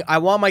saying, I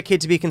want my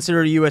kid to be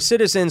considered a U.S.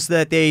 citizen so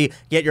that they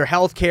get your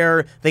health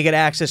care, they get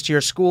access to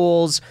your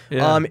schools.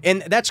 Yeah.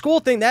 And that school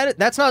thing,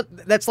 that's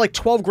like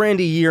 $12,000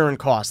 a year in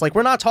cost. Like,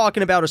 we're not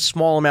talking about a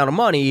small amount of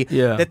money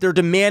that they're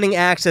demanding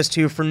access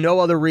to for no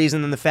other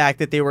reason than the fact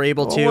that they were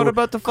able to what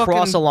about the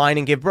cross a line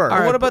and give birth.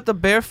 What about the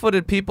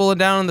barefooted people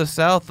down in the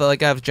South that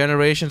like have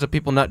generations of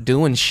people not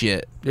doing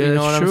shit? Yeah, you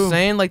know what true. I'm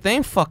saying? Like, they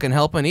ain't fucking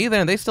helping either,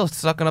 and they still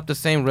sucking up the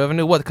same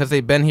revenue. What? Because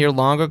they've been here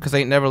longer? Because they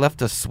ain't never left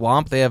the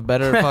swamp? They have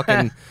better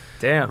fucking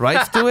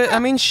rights to it? I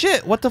mean,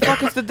 shit. What the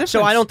fuck is the difference?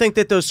 So I don't think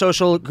that those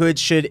social goods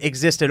should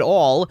exist at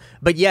all.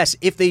 But yes,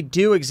 if they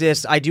do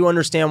exist, I do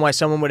understand why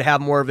someone would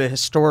have more of a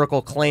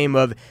historical claim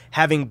of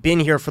having been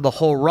here for the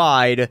whole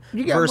ride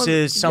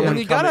versus someone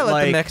you gotta let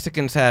like the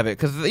Mexicans have it,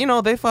 because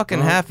they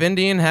fucking half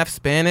Indian, half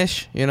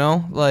Spanish.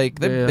 Like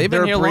they've been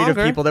they're here a breed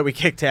longer. of people that we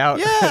kicked out.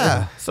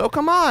 Yeah. So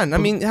come on. I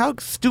mean, how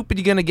stupid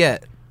you gonna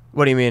get?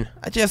 What do you mean?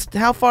 Just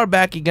how far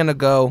back you gonna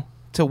go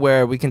to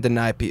where we can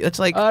deny people? It's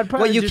like,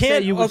 you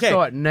can't. You would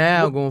start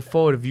now going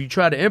forward if you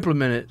try to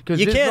implement it, because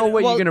there's no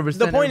way you're gonna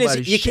rescind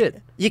everybody's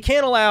shit. You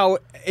can't allow.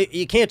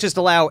 You can't just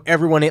allow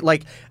everyone.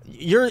 Like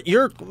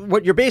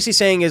what you're basically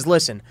saying is,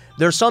 listen,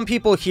 there's some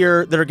people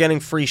here that are getting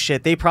free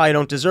shit. They probably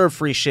don't deserve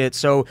free shit.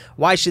 So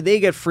why should they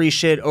get free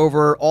shit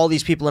over all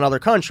these people in other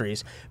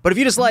countries? But if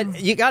you just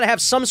you got to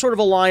have some sort of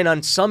a line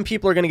on some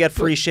people are going to get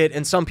free shit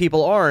and some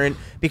people aren't,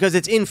 because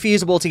it's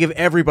infeasible to give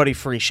everybody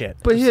free shit.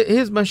 But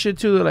here's my shit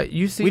too. Like,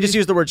 you see, we just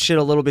use the word shit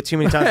a little bit too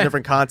many times in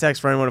different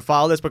contexts for anyone to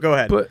follow this. But go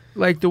ahead. But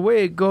like, the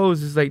way it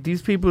goes is like,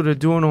 these people that are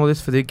doing all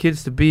this for their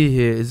kids to be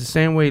here is the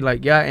same way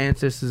like your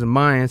ancestors and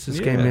my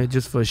ancestors came here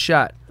just for a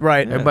shot.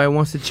 Right. Everybody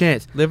wants a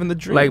chance. Living the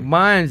dream. Like,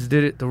 mines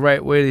did it the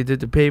right way. They did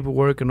the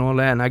paperwork and all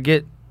that. And I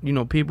get,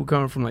 people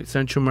coming from like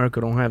Central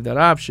America don't have that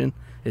option.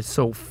 It's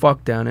so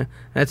fucked down there.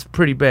 That's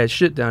pretty bad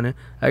shit down there.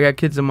 I got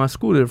kids in my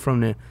school that are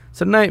from there.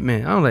 It's a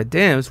nightmare. I'm like,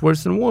 damn, it's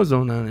worse than war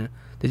zone down there.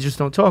 They just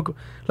don't talk.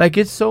 Like,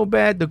 it's so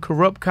bad, the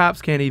corrupt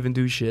cops can't even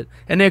do shit.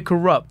 And they're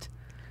corrupt.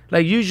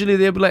 Like usually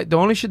they'll be like, the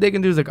only shit they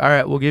can do is like, all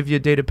right, we'll give you a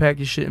day to pack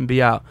your shit and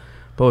be out.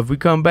 But if we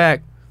come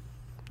back,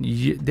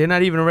 they're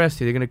not even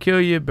arrested. They're gonna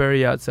kill you,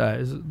 bury you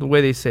outside. It's the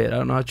way they say it. I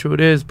don't know how true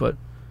it is, but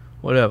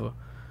whatever.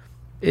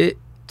 It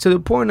to the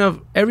point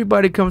of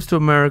everybody comes to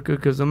America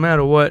because no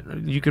matter what,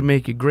 you can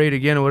make it great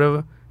again or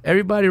whatever.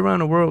 Everybody around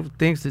the world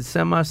thinks that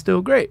semi's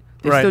still great.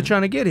 They're still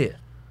trying to get here.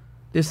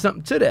 There's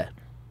something to that.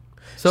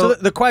 So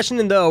the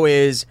question though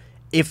is,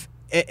 if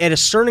at a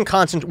certain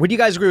would you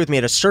guys agree with me,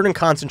 at a certain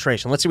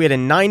concentration, let's say we had a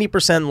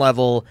 90%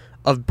 level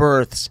of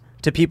births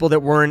to people that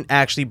weren't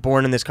actually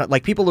born in this country,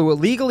 like people who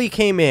illegally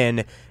came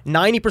in,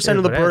 90%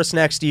 of the births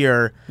next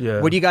year,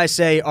 would you guys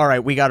say, all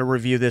right, we got to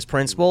review this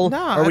principle?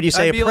 No. Or would you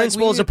say a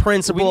principle is a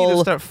principle? We need to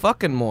start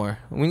fucking more.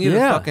 We need to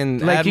fucking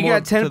like add you more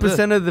got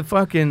 10% of the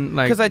fucking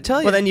like. Because I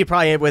tell you, well, then you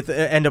probably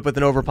end up with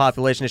an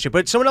overpopulation issue.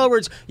 But so in other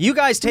words, you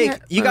guys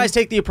take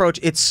the approach.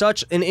 It's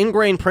such an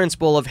ingrained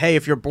principle of, hey,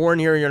 if you're born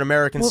here, you're an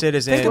American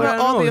citizen. Think about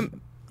all the.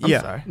 I'm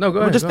sorry. No, go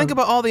ahead. Just think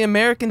about all the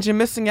Americans you're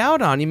missing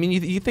out on. I mean,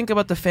 you think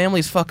about the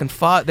families fucking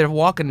fought. They're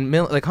walking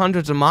like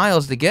hundreds of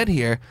miles to get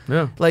here.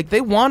 Yeah. Like, they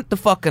want the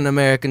fucking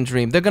American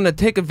dream. They're going to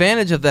take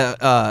advantage of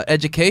the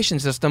education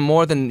system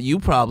more than you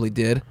probably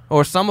did.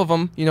 Or some of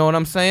them, you know what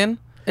I'm saying?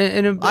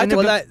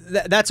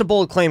 That's a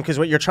bold claim because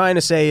what you're trying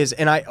to say is,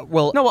 I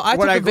took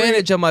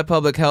advantage of my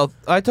public health.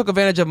 I took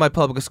advantage of my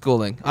public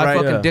schooling. I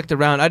fucking dicked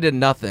around. I did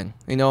nothing.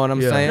 You know what I'm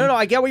saying? No,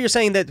 I get what you're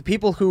saying, that the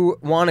people who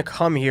want to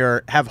come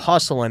here have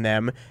hustle in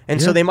them,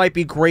 and so they might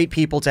be great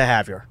people to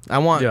have here. I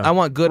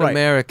want good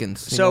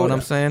Americans. You know what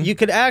I'm saying? You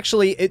could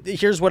actually,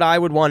 here's what I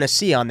would want to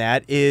see on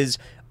that is,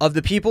 of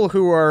the people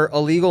who are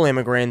illegal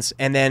immigrants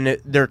and then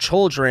their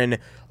children,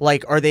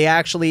 like, are they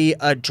actually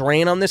a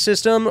drain on the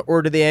system,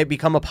 or do they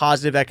become a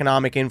positive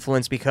economic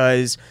influence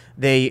because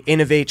they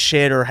innovate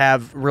shit or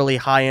have really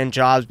high-end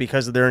jobs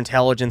because of their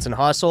intelligence and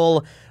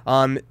hustle?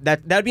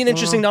 That'd be an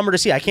interesting number to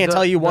see. I can't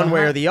tell you one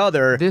way or the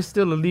other. There's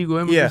still illegal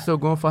immigrants still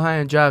going for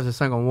high-end jobs. It's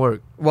not gonna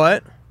work.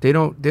 What? They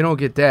don't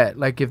get that.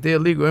 Like, if they're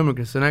illegal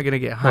immigrants, they're not gonna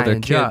get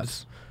high-end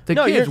jobs.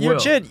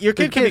 Your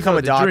kid can become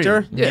a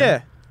doctor.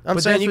 Yeah. I'm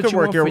saying you can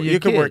work your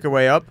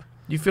way up.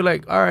 You feel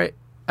like, all right,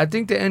 I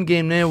think the end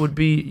game there would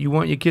be, you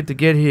want your kid to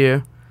get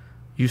here,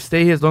 you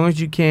stay here as long as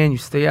you can, you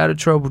stay out of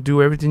trouble,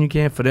 do everything you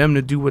can for them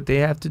to do what they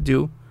have to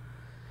do,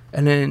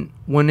 and then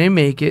when they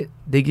make it,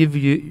 they give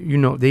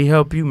you, they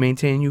help you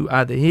maintain you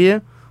either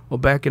here or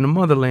back in the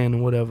motherland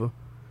or whatever.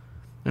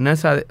 And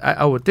that's how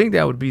I would think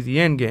that would be the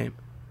end game.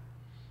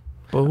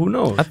 But who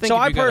knows? I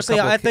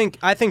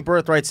think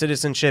birthright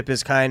citizenship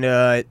is kind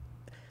of.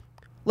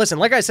 Listen,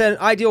 like I said,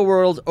 ideal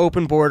world,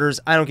 open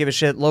borders, I don't give a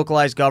shit,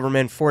 localized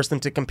government, force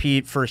them to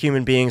compete for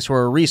human beings who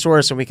are a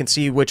resource, and we can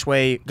see which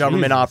way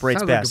government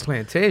operates best. Like a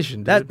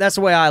plantation, dude. That's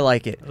the way I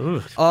like it.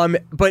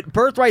 But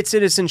birthright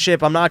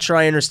citizenship, I'm not sure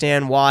I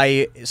understand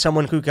why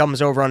someone who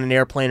comes over on an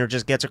airplane or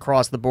just gets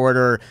across the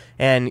border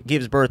and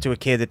gives birth to a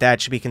kid, that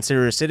should be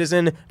considered a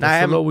citizen.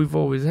 That's the law we've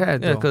always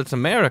had, Yeah, because it's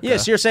America.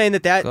 Yes, you're saying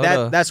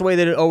that's the way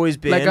that it always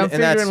been. Like, I'm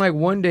figuring, like,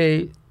 one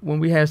day, when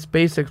we have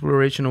space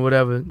exploration or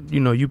whatever,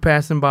 you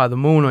passing by the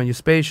moon on your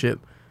spaceship,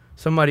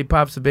 somebody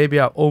pops a baby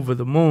out over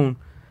the moon.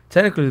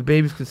 Technically, the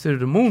baby's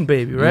considered a moon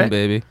baby, right? Moon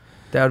baby.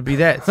 That would be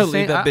that.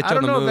 Leave that bitch I don't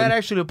on the know moon. if that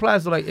actually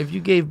applies. So, like, if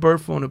you gave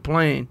birth on a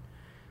plane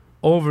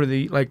over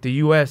the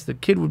U.S., the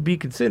kid would be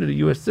considered a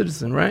U.S.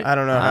 citizen, right? I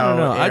don't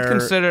know. I'd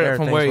consider it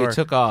from where you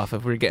took off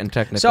if we're getting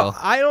technical. So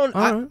I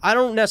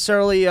don't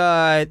necessarily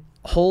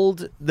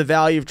hold the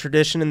value of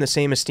tradition in the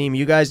same esteem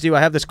you guys do.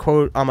 I have this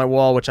quote on my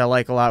wall which I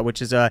like a lot, which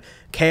is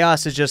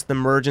chaos is just the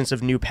emergence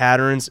of new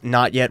patterns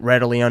not yet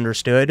readily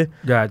understood.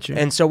 Gotcha.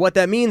 And so what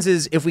that means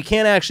is, if we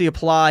can't actually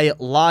apply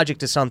logic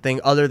to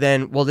something other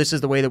than, well, this is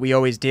the way that we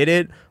always did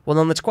it, well,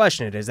 then let's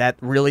question it. Is that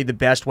really the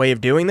best way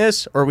of doing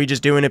this? Or are we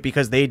just doing it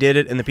because they did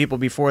it and the people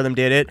before them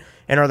did it?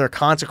 And are there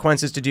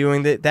consequences to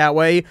doing it that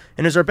way?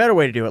 And is there a better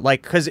way to do it?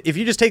 Like, because if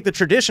you just take the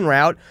tradition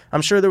route,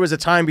 I'm sure there was a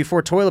time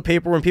before toilet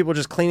paper when people were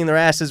just cleaning their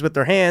asses with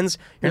their hands.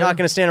 You're not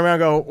going to stand around and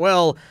go,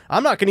 well,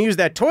 I'm not going to use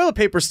that toilet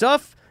paper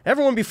stuff.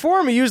 Everyone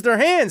before me used their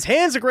hands.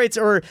 Hands are great.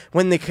 Or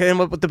when they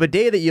came up with the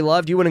bidet that you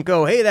loved, you wouldn't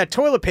go, hey, that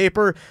toilet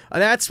paper,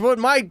 that's what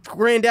my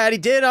granddaddy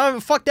did.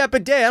 Fuck that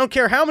bidet. I don't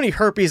care how many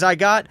herpes I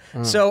got.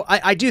 So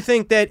I do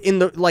think that in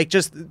the, like,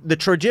 just the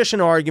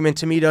traditional argument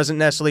to me doesn't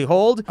necessarily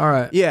hold. All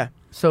right. Yeah.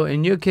 So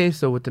in your case,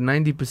 though, with the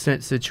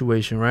 90%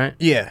 situation, right?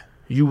 Yeah.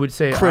 You would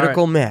say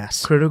critical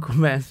mass. Critical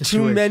mass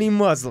situation. Too many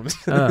Muslims.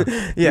 Yeah.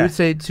 You would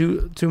say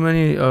too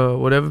many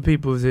whatever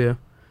people is here.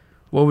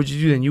 What would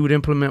you do then? You would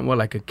implement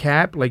like a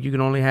cap? Like, you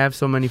can only have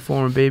so many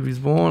foreign babies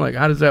born? Like,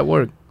 how does that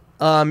work?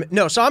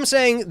 No. So I'm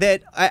saying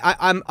that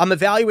I'm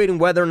evaluating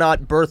whether or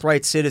not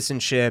birthright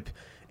citizenship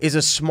is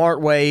a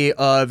smart way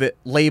of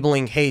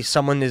labeling, hey,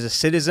 someone is a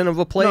citizen of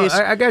a place.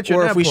 No, I got you.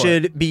 Or if we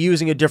should be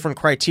using a different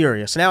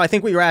criteria. So now I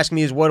think what you're asking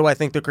me is, what do I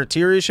think the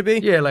criteria should be?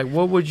 Yeah, like,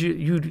 what would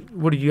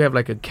what do you have,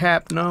 like a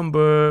cap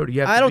number? Do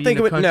you have I to don't be think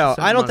in it the would.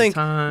 country I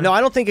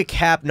don't think a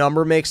cap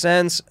number makes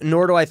sense.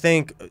 Nor do I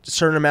think a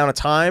certain amount of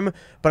time.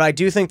 But I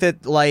do think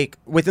that, like,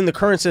 within the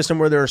current system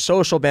where there are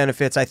social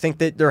benefits, I think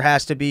that there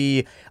has to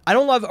be. We're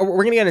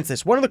going to get into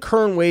this. One of the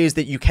current ways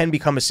that you can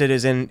become a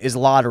citizen is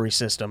lottery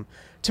system.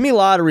 To me,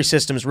 lottery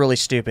system is really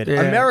stupid.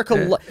 Yeah,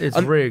 America, it's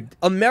rigged.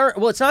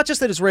 Well, it's not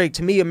just that it's rigged.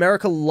 To me,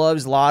 America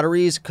loves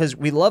lotteries because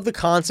we love the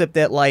concept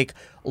that, like,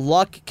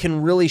 luck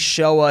can really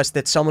show us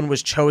that someone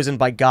was chosen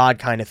by God,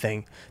 kind of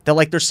thing. That,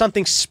 like, there's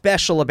something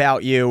special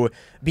about you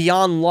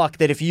beyond luck,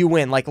 that if you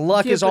win, like,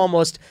 luck is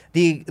almost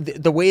the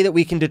way that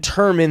we can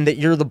determine that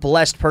you're the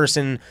blessed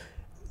person.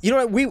 You know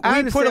what? We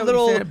put a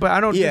little, saying, but I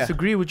don't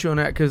disagree with you on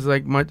that, because,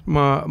 like,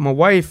 my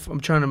wife,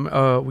 I'm trying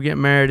to we get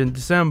married in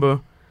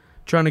December.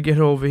 Trying to get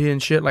her over here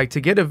and shit. Like,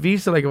 to get a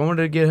visa, like, if I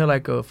wanted to get her,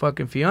 like, a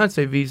fucking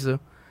fiance visa,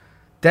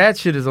 that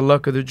shit is a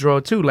luck of the draw,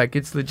 too. Like,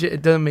 it's legit.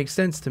 It doesn't make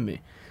sense to me.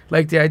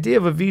 Like, the idea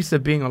of a visa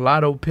being a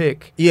lotto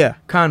pick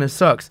kind of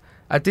sucks.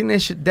 I think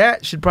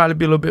that should probably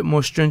be a little bit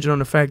more stringent on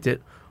the fact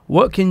that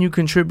what can you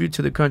contribute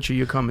to the country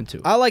you're coming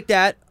to? I like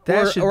that.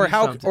 Or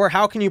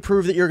how can you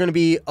prove that you're going to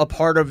be a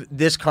part of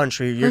this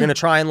country? You're going to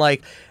try and,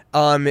 like...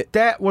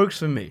 that works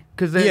for me.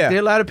 Because there are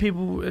a lot of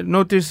people,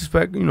 no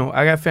disrespect, you know,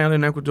 I got family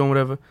in Ecuador and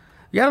whatever.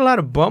 You got a lot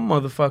of bum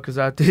motherfuckers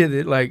out there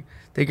that, like,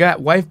 they got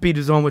wife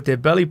beaters on with their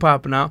belly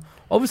popping out.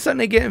 All of a sudden,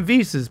 they getting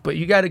visas. But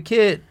you got a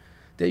kid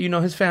that, you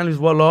know, his family's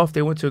well off.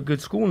 They went to a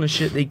good school and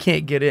shit. They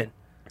can't get in.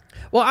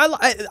 Well,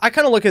 I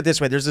kind of look at it this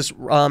way. There's this,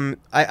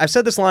 I've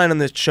said this line on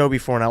this show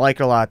before, and I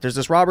like it a lot. There's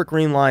this Robert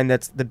Greene line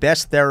that's the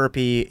best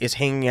therapy is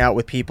hanging out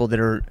with people that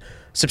are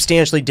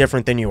substantially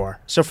different than you are.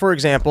 So, for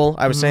example,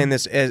 I was saying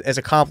this as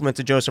a compliment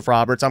to Joseph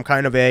Roberts. I'm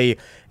kind of a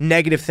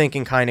negative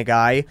thinking kind of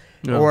guy,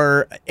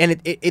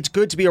 and it's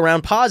good to be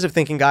around positive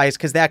thinking guys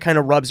because that kind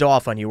of rubs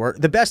off on you. Or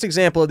the best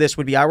example of this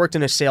would be I worked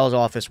in a sales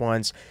office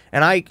once,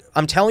 and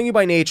I'm telling you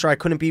by nature I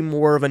couldn't be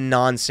more of a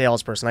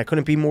non-salesperson. I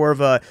couldn't be more of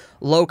a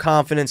low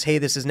confidence, hey,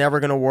 this is never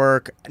going to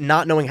work,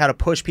 not knowing how to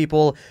push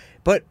people.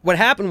 But what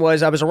happened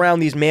was I was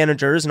around these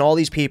managers and all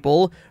these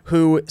people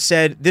who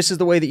said, this is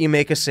the way that you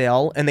make a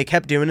sale, and they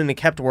kept doing it and it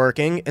kept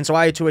working, and so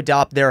I had to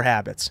adopt their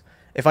habits.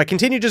 If I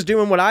continued just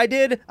doing what I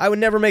did, I would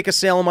never make a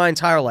sale in my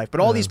entire life. But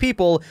all these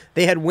people,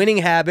 they had winning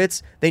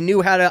habits, they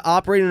knew how to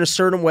operate in a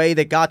certain way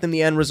that got them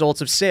the end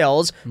results of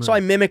sales, so I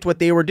mimicked what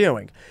they were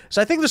doing.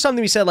 So I think there's something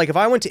to be said, like if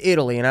I went to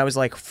Italy and I was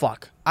like,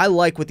 fuck, I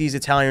like what these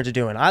Italians are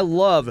doing. I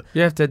love...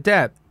 You have to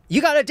adapt.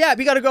 You got to adapt.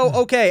 You got to go,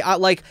 okay, I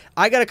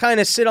got to kind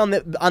of sit on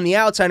the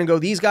outside and go,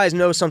 these guys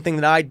know something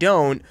that I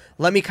don't.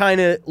 Let me kind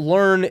of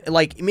learn,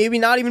 like, maybe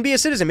not even be a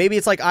citizen. Maybe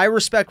it's like, I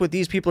respect what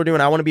these people are doing.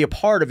 I want to be a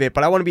part of it,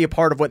 but I want to be a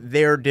part of what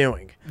they're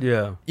doing.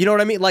 Yeah. You know what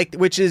I mean? Like,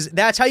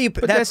 that's how you...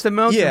 But that's the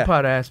melting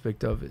pot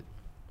aspect of it.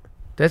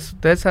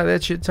 That's how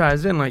that shit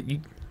ties in. Like,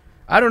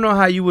 I don't know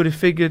how you would have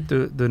figured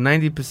the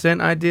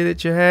 90% idea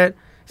that you had.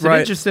 It's an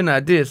interesting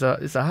idea.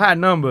 It's a high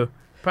number.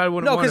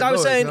 No, because I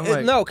was saying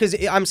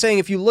I'm saying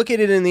if you look at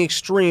it in the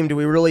extreme, do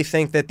we really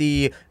think that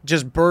the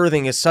just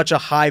birthing is such a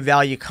high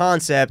value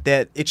concept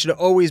that it should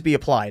always be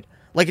applied?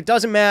 Like, it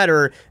doesn't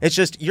matter. It's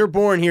just you're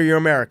born here, you're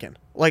American.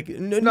 Like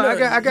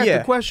I got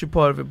the question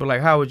part of it, but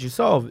like, how would you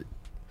solve it?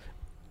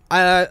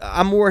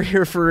 I'm more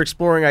here for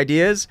exploring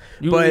ideas.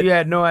 But you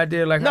had no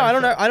idea, like. No, I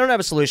don't have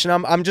a solution.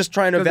 I'm just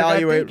trying to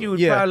evaluate. I think you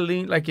would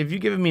probably, like, if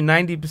you're giving me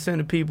 90%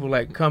 of people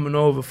like coming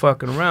over,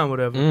 fucking around,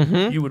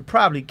 whatever, you would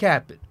probably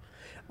cap it.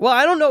 Well,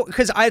 I don't know,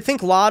 because I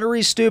think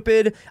lottery's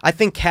stupid. I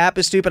think cap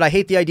is stupid. I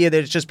hate the idea that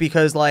it's just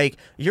because, like,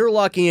 you're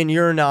lucky and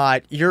you're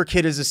not, your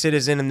kid is a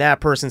citizen and that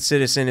person's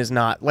citizen is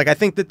not. Like, I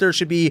think that there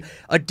should be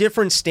a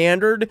different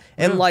standard.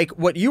 And, like,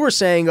 what you were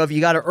saying of you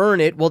got to earn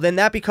it, well, then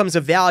that becomes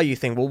a value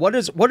thing. Well, what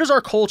does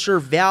our culture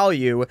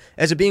value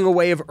as it being a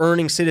way of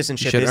earning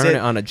citizenship? You should earn it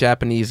on a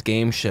Japanese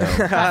game show.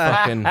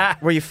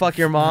 Where you fuck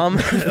your mom?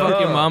 Fuck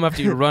your mom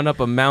after you run up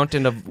a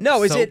mountain of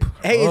No, is soap. it,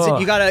 hey, is it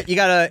you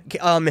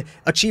gotta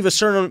achieve a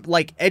certain,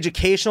 like,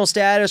 educational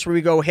status where we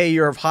go, hey,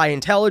 you're of high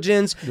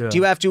intelligence? Do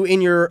you have to,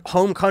 in your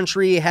home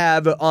country,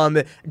 have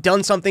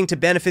done something to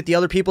benefit the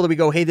other people that we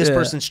go, hey, this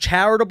person's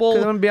charitable?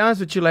 I'm gonna be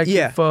honest with you, like,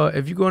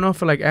 if you're going off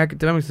for like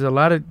academics, there's a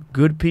lot of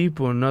good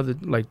people in other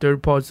like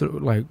third parts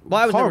of like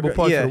horrible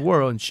parts of the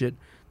world and shit.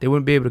 They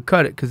wouldn't be able to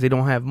cut it because they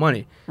don't have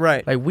money.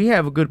 Right. Like, we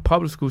have a good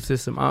public school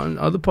system. In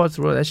other parts of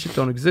the world, that shit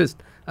don't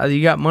exist. Either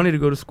you got money to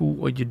go to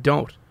school or you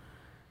don't.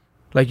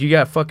 Like, you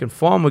got fucking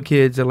farmer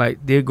kids that,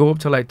 like, they go up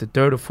to, like, the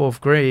 3rd or 4th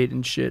grade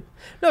and shit.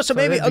 No, so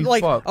maybe,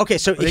 like, okay,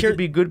 so they could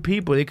be good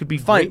people. They could be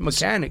great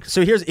mechanics.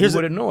 So here's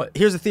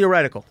a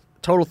theoretical.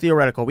 Total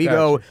theoretical.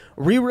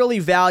 We really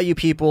value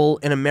people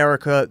in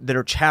America that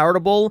are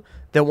charitable,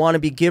 that want to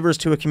be givers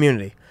to a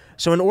community.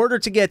 So in order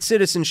to get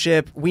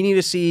citizenship, we need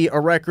to see a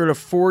record of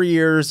 4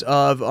 years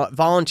of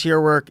volunteer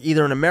work,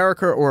 either in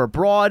America or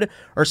abroad,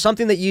 or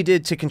something that you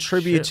did to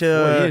contribute to...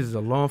 4 years is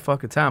a long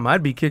fucking time.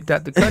 I'd be kicked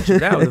out the country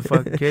if I was a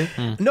fucking kid.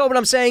 No, but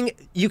I'm saying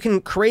you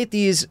can create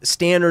these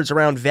standards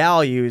around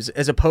values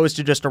as opposed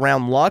to just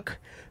around luck.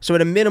 So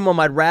at a minimum,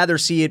 I'd rather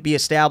see it be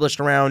established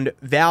around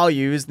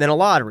values than a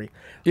lottery.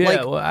 Yeah, like,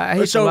 well, I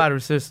hate the lottery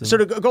system. So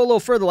to go a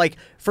little further, like,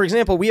 for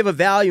example, we have a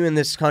value in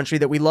this country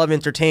that we love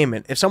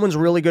entertainment. If someone's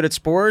really good at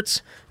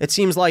sports, it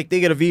seems like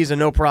they get a visa,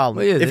 no problem.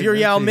 Well, yeah, if you're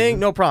Yao Ming,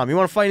 no problem. You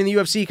want to fight in the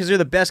UFC because you're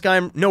the best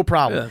guy, no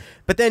problem. Yeah.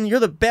 But then you're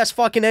the best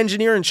fucking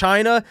engineer in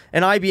China,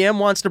 and IBM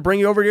wants to bring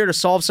you over here to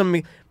solve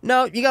some...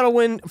 No, you got to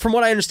win, from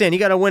what I understand, you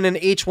got to win an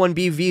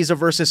H-1B visa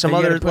versus some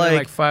other,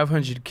 like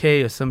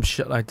 $500K or some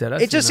shit like that.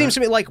 That's it just seems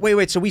to me like,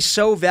 wait, so we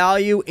so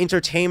value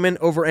entertainment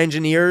over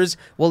engineers.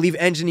 We'll leave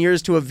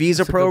engineers to a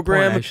visa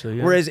program, point, actually,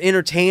 yeah. whereas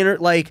entertainer,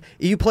 like,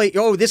 you play,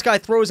 oh, this guy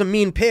throws a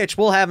mean pitch,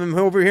 we'll have him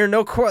over here,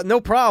 no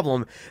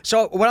problem.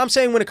 So what I'm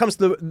saying when it comes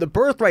to the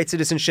birthright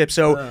citizenship,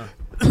 so...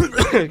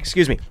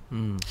 excuse me.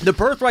 The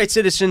birthright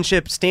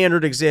citizenship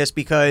standard exists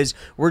because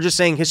we're just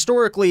saying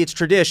historically it's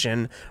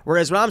tradition,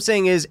 whereas what I'm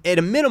saying is at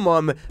a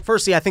minimum,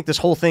 firstly, I think this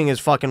whole thing is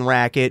fucking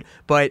racket,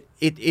 but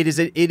it is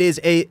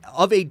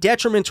of a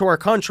detriment to our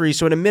country.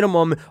 So at a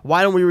minimum,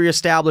 why don't we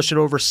reestablish it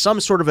over some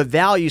sort of a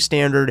value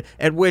standard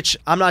at which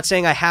I'm not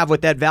saying I have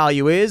what that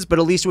value is, but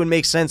at least it would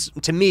make sense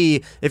to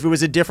me if it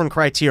was a different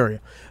criteria.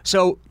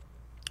 So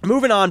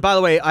moving on, by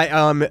the way, I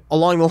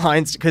along the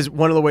lines, because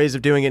one of the ways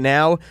of doing it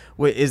now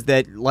is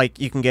that, like,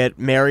 you can get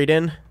married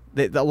in.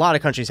 A lot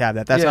of countries have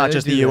that. That's not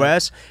just the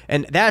U.S.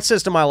 And that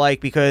system I like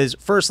because,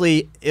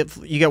 firstly, if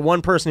you get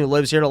one person who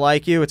lives here to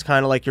like you, it's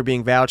kind of like you're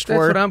being vouched for.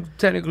 That's what I'm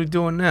technically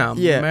doing now. I'm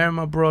marrying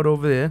my broad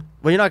over there.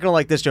 Well, you're not going to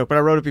like this joke, but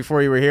I wrote it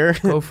before you were here.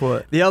 Go for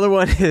it. The other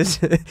one is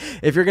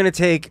if you're going to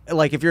take,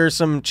 like, if you're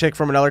some chick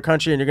from another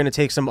country and you're going to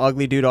take some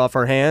ugly dude off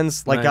her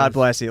hands, like, nice. God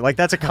bless you. Like,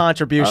 that's a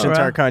contribution to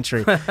our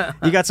country.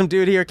 You got some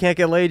dude here, can't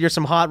get laid. You're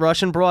some hot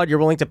Russian broad. You're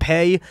willing to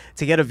pay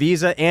to get a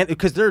visa. And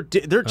because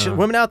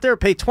women out there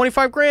pay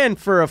 $25,000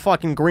 for a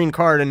fucking green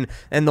card and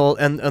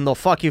they'll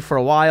fuck you for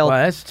a while. Wow,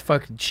 that's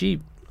fucking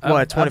cheap.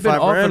 What, 25 I've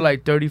been offered grand?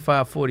 like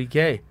 35,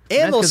 40K.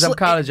 And that's because I'm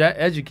college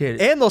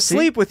educated. And they'll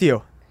sleep with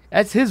you.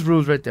 That's his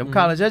rules right there. I'm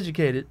college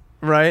educated.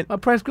 Right. My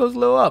price goes a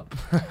little up.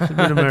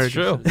 That's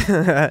true.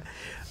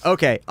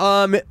 Okay.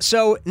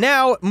 So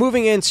now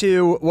moving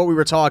into what we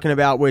were talking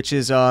about, which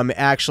is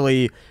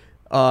actually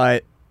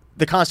the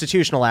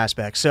constitutional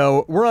aspect.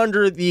 So we're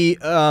under the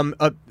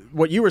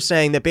what you were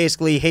saying that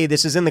basically, hey,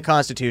 this is in the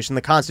Constitution.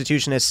 The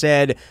Constitution has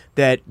said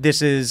that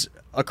this is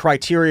a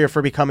criteria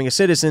for becoming a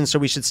citizen, so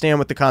we should stand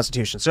with the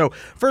Constitution. So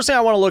first thing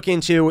I want to look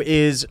into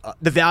is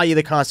the value of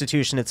the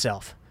Constitution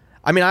itself.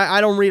 I mean, I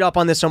don't read up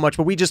on this so much,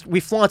 but we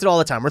flaunt it all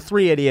the time. We're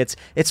three idiots.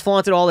 It's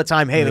flaunted all the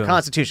time. Hey, the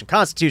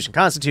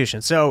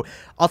Constitution. So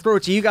I'll throw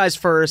it to you guys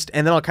first,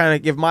 and then I'll kind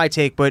of give my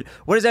take. But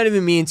what does that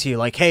even mean to you?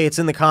 Like, hey, it's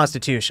in the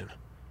Constitution.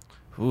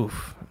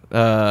 Oof.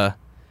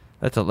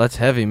 That's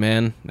heavy,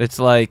 man. It's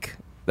like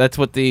that's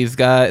what these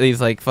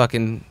like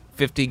fucking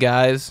 50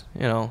 guys,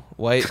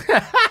 white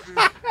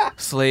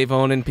slave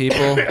owning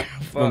people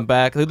from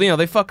back.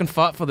 They fucking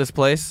fought for this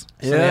place.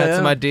 So they had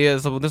some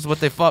ideas of this is what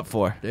they fought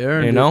for.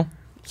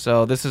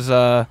 So this is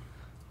the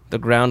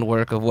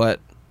groundwork of what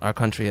our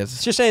country is.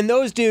 It's just saying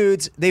those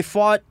dudes, they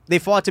fought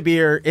to be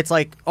here. It's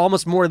like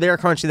almost more their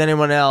country than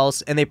anyone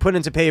else, and they put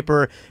into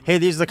paper, hey,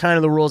 these are the kind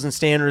of the rules and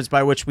standards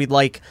by which we'd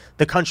like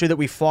the country that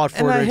we fought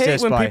for to exist by. And I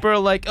hate when people are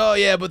like, oh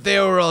yeah, but they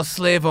were all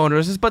slave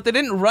owners, but they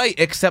didn't write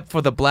except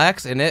for the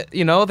blacks in it.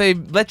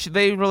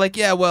 They were like,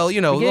 yeah, well, we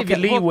gave you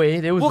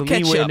leeway. There was we'll the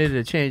leeway in it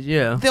to change.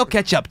 Yeah, they'll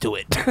catch up to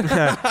it.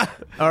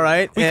 All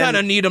right, we kind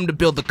of need them to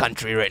build the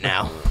country right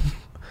now.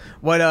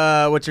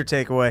 What's your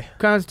takeaway?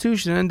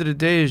 Constitution, at the end of the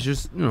day, is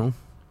just,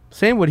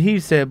 saying what he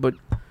said, but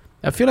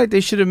I feel like they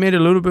should have made it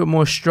a little bit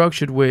more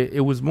structured where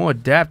it was more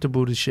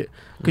adaptable to shit.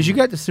 Because you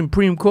got the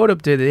Supreme Court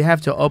up there, they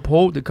have to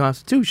uphold the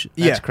Constitution.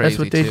 That's crazy. That's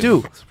what they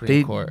do.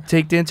 Supreme Court.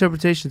 Take the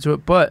interpretation to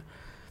it, but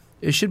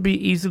it should be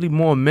easily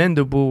more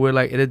amendable where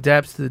like it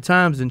adapts to the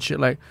times and shit.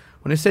 Like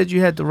when they said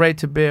you had the right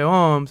to bear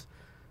arms,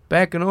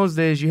 back in those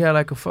days you had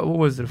like a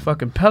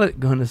fucking pellet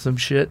gun or some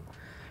shit.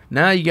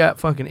 Now you got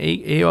fucking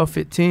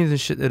AR-15s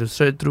and shit that'll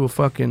serve through a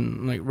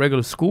fucking like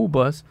regular school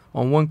bus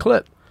on one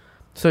clip.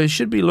 So it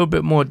should be a little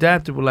bit more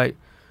adaptable. Like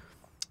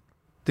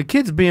the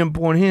kids being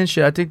born here and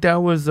shit. I think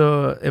that was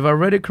if I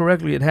read it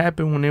correctly, it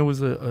happened when there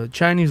was a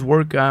Chinese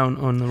work guy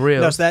on the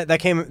rail. No, so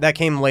that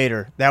came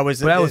later. That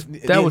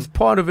was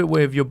part of it.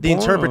 Where if you're the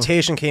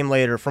interpretation came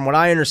later. From what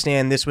I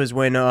understand, this was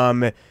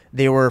when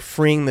they were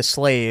freeing the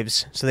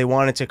slaves, so they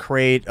wanted to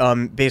create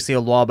basically a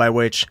law by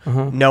which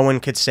no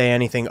one could say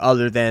anything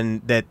other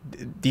than that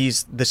the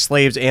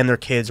slaves and their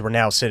kids were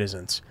now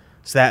citizens.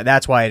 So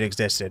that's why it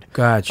existed.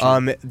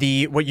 Gotcha.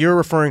 What you're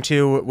referring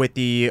to with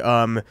the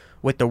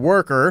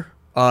worker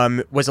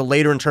was a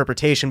later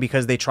interpretation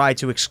because they tried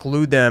to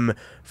exclude them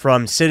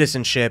from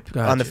citizenship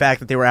on the fact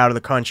that they were out of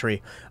the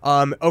country.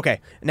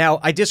 Okay, now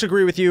I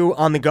disagree with you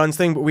on the guns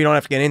thing, but we don't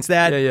have to get into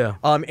that.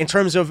 In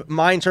terms of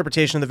my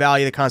interpretation of the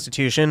value of the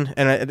Constitution,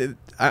 and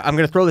I'm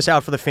going to throw this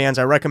out for the fans,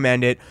 I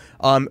recommend it.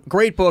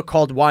 Great book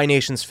called Why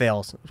Nations Fail.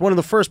 It's one of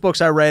the first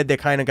books I read that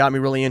kind of got me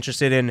really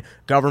interested in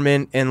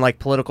government and like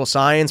political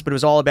science, but it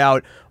was all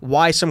about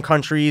why some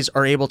countries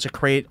are able to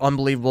create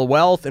unbelievable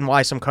wealth and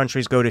why some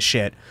countries go to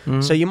shit.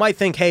 So you might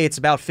think, hey, it's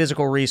about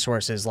physical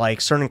resources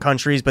like certain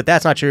countries, but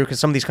that's not true because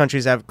some of these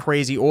countries have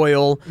crazy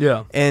oil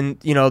and,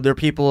 you know, their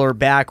people are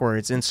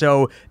backwards. And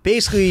so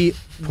basically...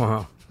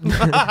 Wow. Holy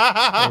shit. All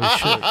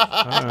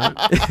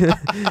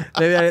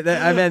right.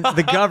 I meant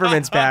the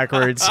government's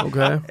backwards.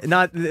 Okay.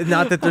 Not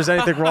that there's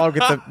anything wrong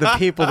with the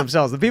people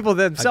themselves. The people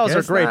themselves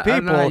are great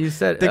people. You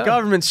said, the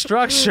government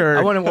structure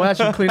I want to watch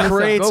you clean this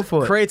up. Go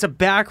for it. Creates a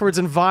backwards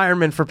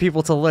environment for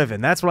people to live in.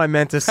 That's what I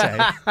meant to say.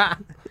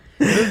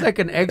 It's like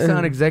an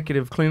Exxon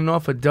executive cleaning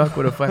off a duck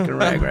with a fucking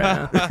rag right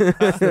now.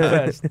 That's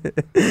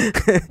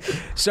the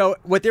best. So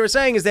what they were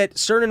saying is that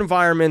certain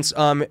environments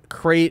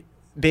create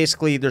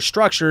basically their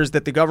structures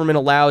that the government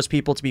allows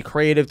people to be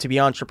creative, to be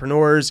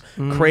entrepreneurs,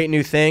 create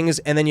new things.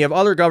 And then you have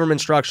other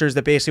government structures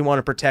that basically want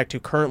to protect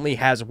who currently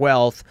has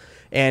wealth,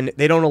 and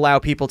they don't allow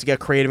people to get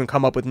creative and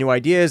come up with new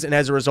ideas. And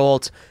as a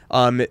result,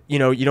 you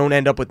know, you don't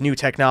end up with new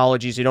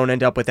technologies. You don't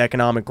end up with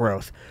economic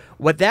growth.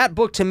 What that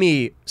book to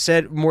me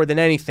said more than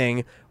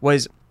anything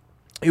was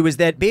it was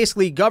that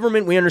basically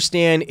government, we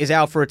understand, is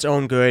out for its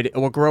own good. It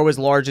will grow as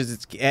large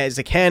as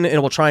it can, and it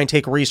will try and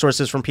take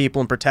resources from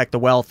people and protect the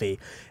wealthy.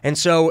 And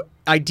so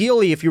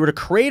ideally, if you were to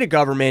create a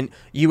government,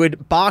 you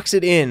would box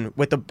it in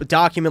with a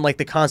document like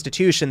the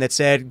Constitution that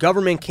said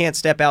government can't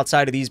step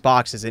outside of these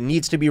boxes. It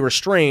needs to be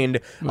restrained.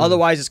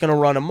 Otherwise, it's going to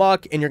run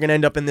amok, and you're going to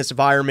end up in this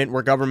environment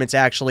where government's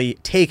actually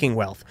taking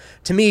wealth.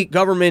 To me,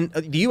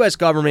 the U.S.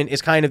 government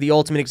is kind of the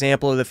ultimate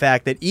example of the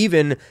fact that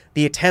even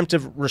the attempt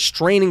of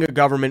restraining a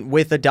government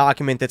with a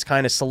document that's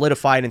kind of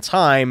solidified in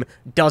time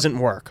doesn't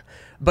work.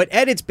 But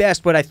at its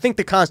best, what I think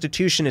the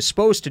Constitution is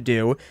supposed to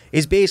do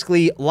is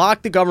basically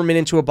lock the government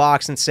into a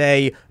box and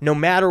say, no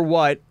matter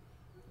what,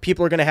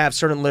 people are going to have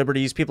certain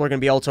liberties. People are going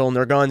to be able to own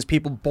their guns.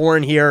 People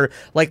born here.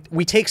 Like,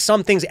 we take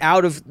some things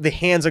out of the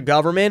hands of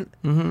government,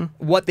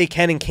 what they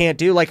can and can't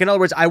do. Like, in other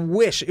words, I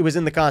wish it was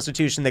in the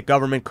Constitution that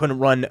government couldn't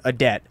run a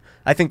debt.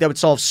 I think that would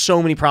solve so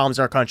many problems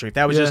in our country. If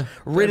that was just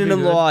written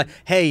in law,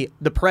 hey,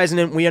 the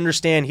president, we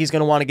understand he's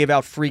going to want to give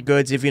out free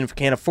goods even if he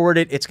can't afford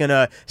it. It's going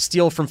to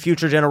steal from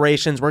future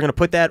generations. We're going to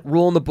put that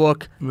rule in the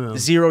book,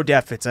 zero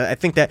deficits. I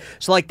think that,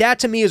 so like that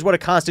to me is what a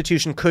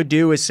constitution could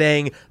do, is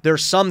saying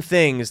there's some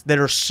things that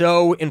are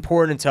so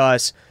important to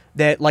us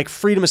that, like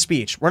freedom of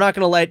speech. We're not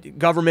going to let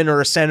government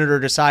or a senator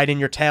decide in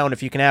your town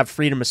if you can have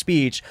freedom of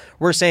speech.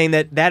 We're saying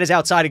that that is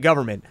outside of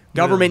government.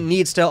 Government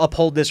needs to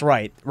uphold this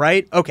right?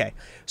 Okay.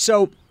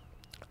 So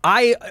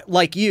I,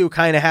 like you,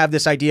 kind of have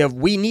this idea of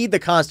we need the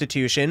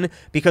Constitution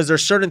because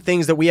there's certain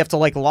things that we have to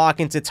like lock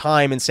into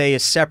time and say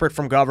is separate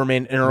from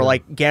government and are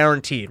like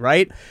guaranteed,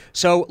 right?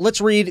 So let's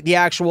read the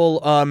actual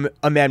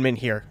amendment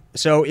here.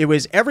 So it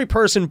was every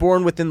person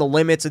born within the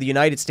limits of the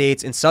United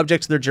States and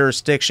subject to their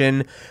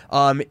jurisdiction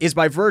is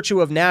by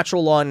virtue of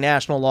natural law and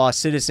national law a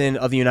citizen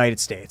of the United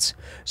States.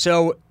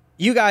 So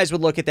you guys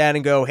would look at that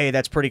and go, hey,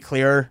 that's pretty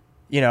clear.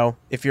 You know,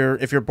 if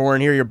you're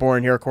born here, you're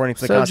born here according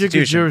to the Constitution.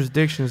 Subject to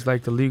jurisdiction is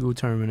like the legal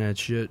term in that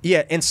shit.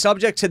 Yeah, and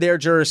subject to their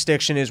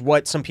jurisdiction is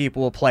what some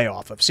people will play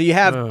off of. So you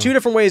have two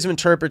different ways of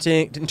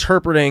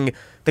interpreting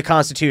the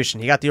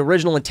Constitution. You got the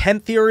original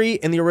intent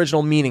theory and the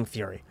original meaning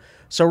theory.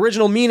 So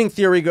original meaning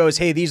theory goes,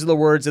 hey, these are the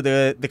words of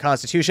the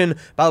Constitution.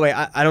 By the way,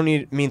 I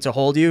don't mean to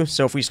hold you,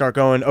 so if we start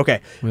going,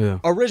 okay. Yeah.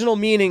 Original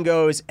meaning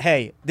goes,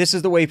 hey, this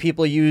is the way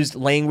people used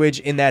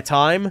language in that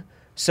time,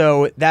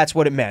 so that's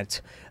what it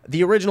meant.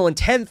 The original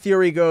intent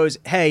theory goes,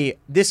 hey,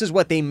 this is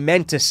what they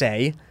meant to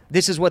say.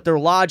 This is what their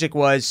logic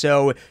was.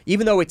 So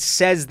even though it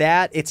says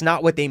that, it's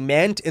not what they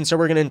meant. And so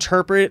we're going to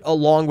interpret it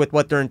along with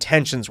what their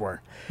intentions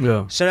were.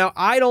 Yeah. So now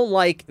I don't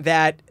like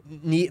that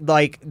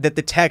that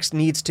the text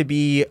needs to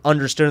be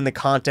understood in the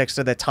context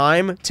of the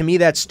time. To me,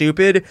 that's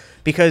stupid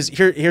because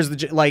here's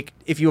the, like,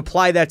 if you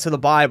apply that to the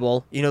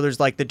Bible, you know,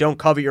 there's like the don't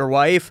covet your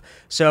wife.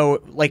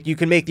 So like you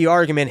can make the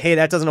argument, hey,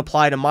 that doesn't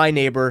apply to my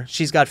neighbor.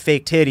 She's got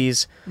fake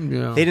titties.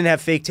 Yeah. They didn't have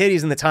fake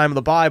titties in the time of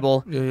the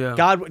Bible. Yeah.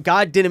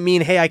 God didn't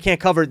mean, hey, I can't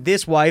cover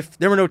this wife.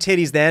 There were no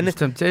titties then. It's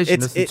temptation.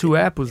 That's the two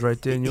apples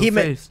right there in your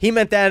face. He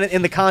meant that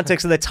in the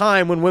context of the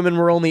time when women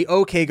were only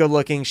okay good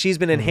looking. She's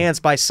been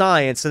enhanced by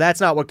science. So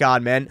that's not what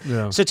God meant.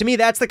 Yeah. So to me,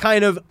 that's the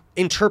kind of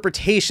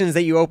interpretations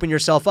that you open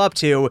yourself up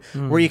to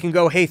where you can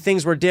go, hey,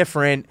 things were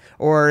different,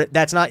 or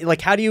that's not,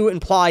 like, how do you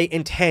imply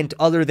intent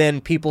other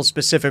than people's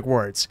specific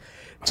words?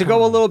 To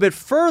go a little bit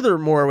further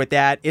more with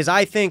that is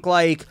I think,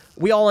 like,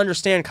 we all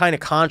understand kind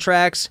of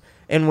contracts,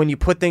 and when you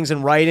put things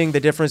in writing, the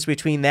difference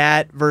between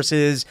that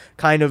versus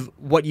kind of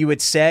what you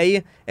would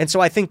say. And so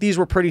I think these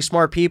were pretty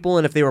smart people,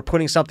 and if they were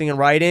putting something in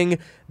writing,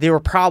 they were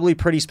probably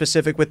pretty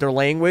specific with their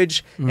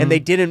language, and they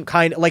didn't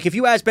kind of, like, if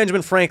you asked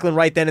Benjamin Franklin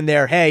right then and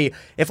there, hey,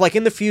 if like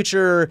in the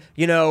future,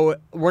 you know,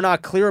 we're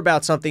not clear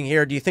about something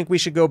here, do you think we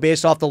should go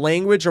based off the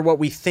language or what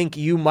we think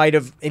you might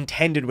have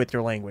intended with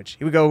your language?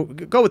 He would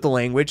go with the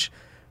language.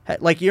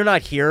 Like, you're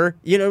not here.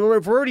 You know,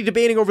 if we're already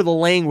debating over the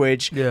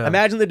language,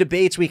 imagine the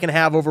debates we can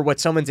have over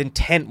what someone's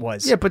intent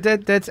was. Yeah, but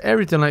that's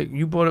everything. Like,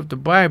 you brought up the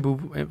Bible.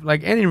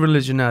 Like, any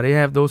religion now, they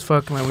have those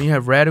fucking, like, when you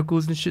have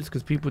radicals and shit,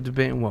 because people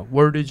debating what?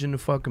 Wordage in the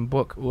fucking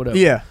book or whatever.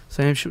 Yeah.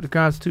 Same shit with the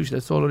Constitution.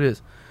 That's all it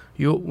is.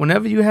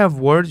 Whenever you have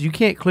words, you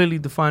can't clearly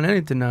define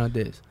anything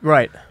nowadays.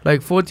 Right.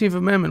 Like, 14th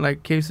Amendment,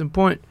 like, case in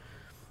point.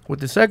 With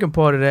the second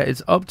part of that,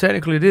 it's up,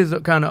 technically it is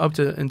kind of up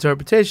to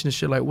interpretation and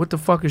shit. Like, what the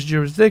fuck is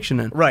jurisdiction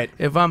then? Right.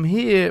 If I'm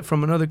here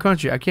from another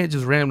country, I can't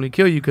just randomly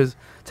kill you because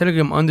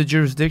technically I'm under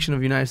jurisdiction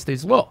of United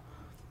States law.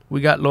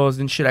 We got laws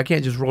and shit. I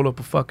can't just roll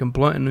up a fucking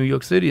blunt in New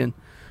York City and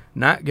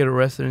not get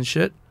arrested and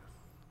shit.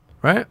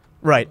 Right?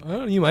 Right.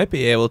 Well, you might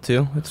be able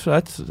to. That's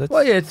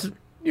Well, yeah, it's,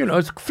 you know,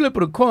 it's a flip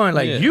of the coin.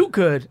 Like, you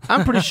could.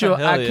 I'm pretty sure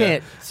I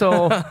can't.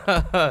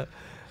 So...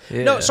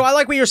 Yeah. No, so I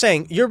like what you're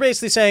saying. You're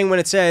basically saying when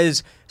it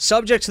says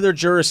subject to their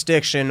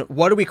jurisdiction,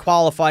 what do we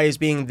qualify as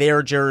being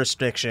their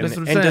jurisdiction?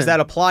 And does that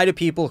apply to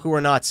people who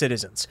are not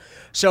citizens?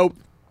 So,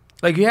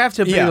 like, you have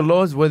to obey the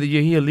laws whether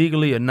you're here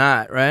legally or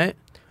not, right?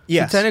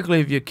 Yes. So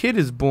technically, if your kid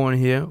is born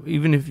here,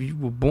 even if you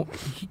were born,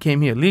 he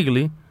came here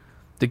legally,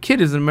 the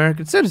kid is an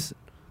American citizen.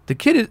 The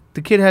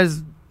kid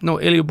has no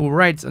alienable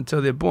rights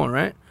until they're born,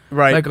 right?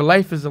 Right. Like, a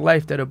life is a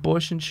life. That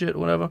abortion shit,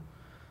 whatever.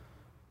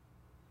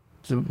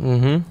 So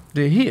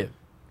they're here.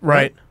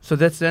 Right. So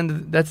that's the end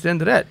of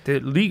that. They're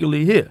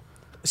legally here.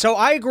 So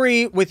I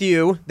agree with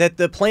you that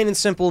the plain and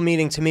simple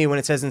meaning to me when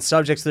it says in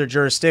subject to their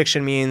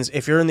jurisdiction means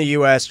if you're in the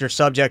U.S., you're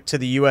subject to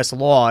the U.S.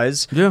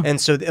 laws. Yeah. And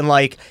so, and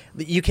like,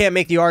 you can't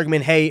make the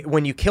argument, hey,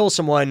 when you kill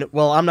someone,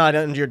 well, I'm not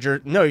under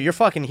your no, you're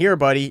fucking here,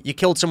 buddy. You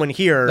killed someone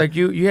here. Like,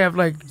 you have,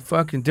 like,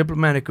 fucking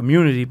diplomatic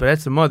immunity, but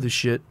that's some other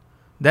shit.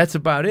 That's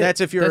about it.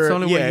 That's if you're... That's the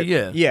only way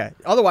you... Yeah.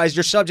 Otherwise,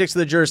 you're subject to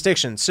the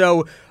jurisdiction.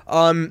 So,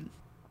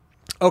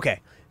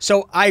 okay.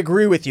 So I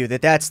agree with you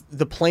that that's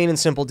the plain and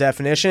simple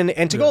definition.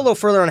 And to go a little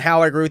further on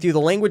how I agree with you,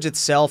 the language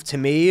itself, to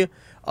me,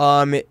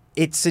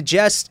 it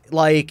suggests,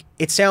 like,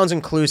 it sounds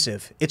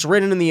inclusive. It's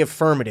written in the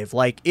affirmative.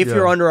 Like, if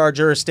you're under our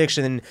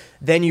jurisdiction,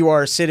 then you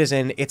are a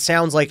citizen. It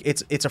sounds like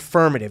it's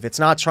affirmative. It's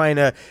not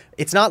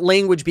it's not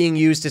language being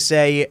used to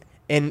say,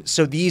 and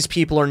so these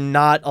people are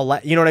not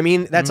allowed. You know what I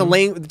mean? That's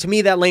to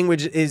me, that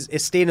language is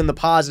stated in the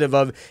positive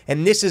of,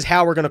 and this is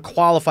how we're going to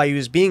qualify you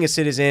as being a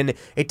citizen.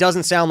 It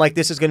doesn't sound like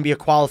this is going to be a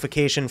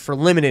qualification for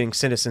limiting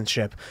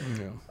citizenship.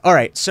 Yeah. All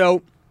right.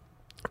 So,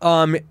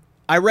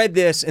 I read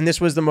this, and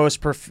this was the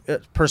most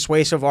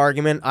persuasive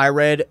argument I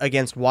read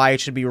against why it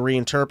should be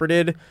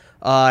reinterpreted.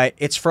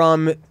 It's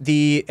from and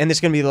this is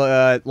going to be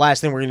the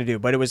last thing we're going to do,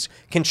 but it was,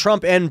 can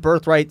Trump end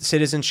birthright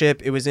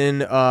citizenship? It was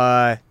in,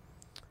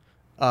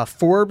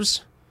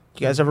 Forbes.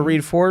 You guys ever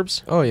read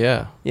Forbes? Oh,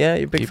 yeah. Yeah,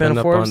 you're a big fan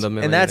of Forbes?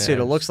 And that's it.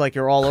 It looks like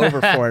you're all over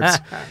Forbes.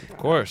 Of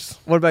course.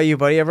 What about you,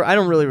 buddy? I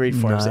don't really read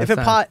Forbes. No,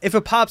 if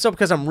it pops up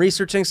because I'm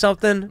researching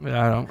something.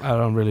 I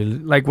don't really...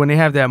 Like, when they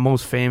have that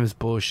most famous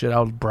bullshit,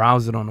 I'll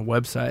browse it on the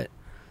website.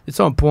 It's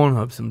on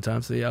Pornhub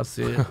sometimes, so yeah, I'll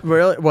see it.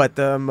 Really? What,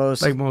 the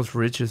most... Like, most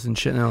richest and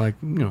shit, and like,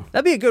 you know...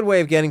 That'd be a good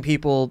way of getting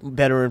people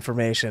better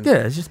information.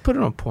 Yeah, just put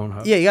it on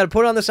Pornhub. Yeah, you got to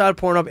put it on the side of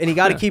Pornhub, and you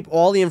got to keep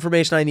all the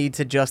information I need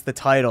to just the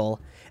title.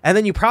 And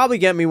then you probably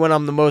get me when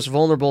I'm the most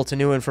vulnerable to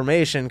new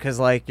information because,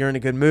 like, you're in a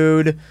good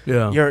mood.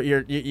 Yeah.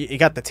 You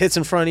got the tits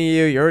in front of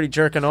you. You're already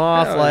jerking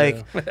off.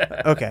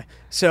 Okay.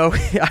 So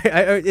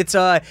it's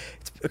a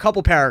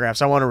couple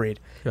paragraphs I want to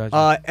read.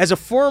 Gotcha. As a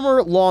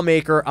former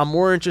lawmaker, I'm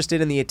more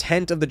interested in the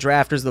intent of the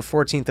drafters of the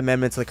 14th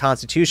Amendment to the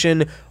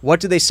Constitution.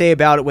 What did they say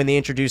about it when they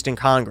introduced in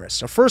Congress?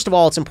 So first of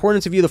all, it's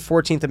important to view the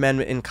 14th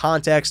Amendment in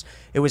context.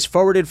 It was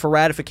forwarded for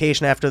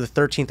ratification after the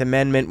 13th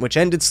Amendment, which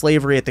ended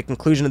slavery at the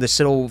conclusion of the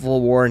Civil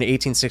War in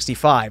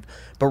 1865.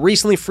 But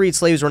recently freed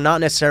slaves were not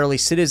necessarily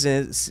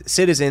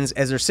citizens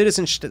as their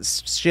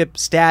citizenship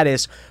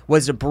status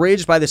was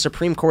abridged by the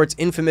Supreme Court's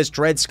infamous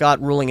Dred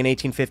Scott ruling in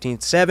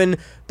 1857.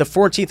 The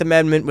 14th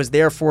Amendment was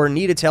therefore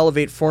needed to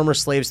elevate former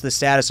slaves to the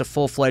status of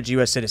full-fledged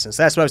U.S. citizens.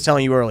 That's what I was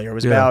telling you earlier. It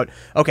was about,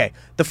 okay,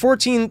 the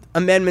 14th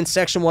Amendment,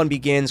 Section 1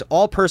 begins,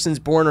 all persons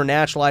born or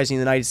naturalized in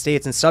the United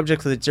States and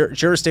subject to the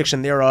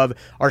jurisdiction thereof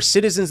are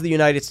citizens of the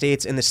United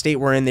States and the state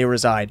wherein they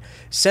reside.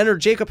 Senator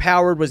Jacob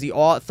Howard was the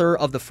author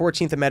of the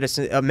 14th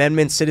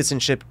Amendment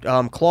Citizenship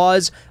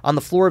Clause. On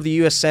the floor of the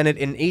U.S. Senate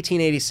in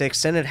 1886,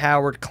 Senator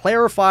Howard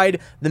clarified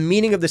the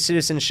meaning of the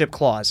Citizenship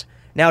Clause.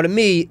 Now, to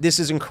me, this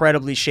is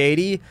incredibly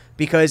shady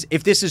because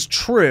if this is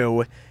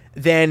true,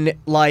 then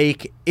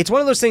like it's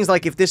one of those things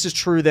like if this is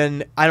true,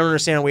 then I don't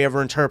understand how we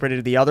ever interpreted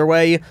it the other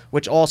way,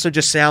 which also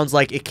just sounds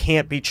like it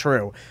can't be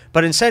true.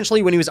 But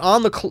essentially, when he was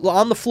on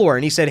the floor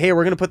and he said, "Hey,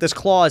 we're going to put this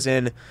clause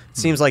in," it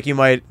seems like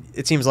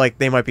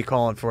they might be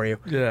calling for you.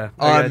 Yeah,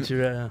 I got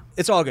you. Yeah.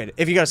 It's all good.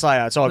 If you got to slide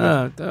out, it's all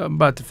good. I'm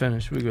about to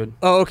finish. We're good.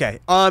 Oh, okay.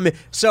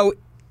 So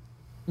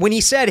when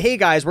he said, "Hey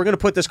guys, we're going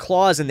to put this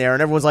clause in there,"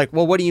 and everyone's like,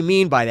 "Well, what do you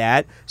mean by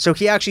that?" So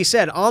he actually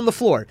said on the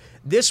floor,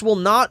 "This will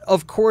not,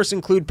 of course,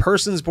 include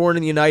persons born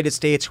in the United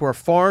States who are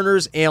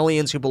foreigners,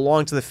 aliens who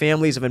belong to the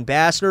families of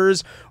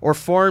ambassadors, or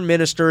foreign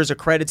ministers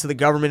accredited to the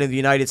government of the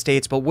United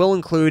States, but will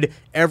include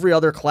every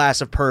other class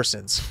of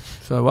persons."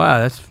 So wow,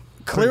 that's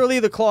clearly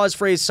the clause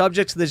phrase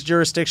 "subject to this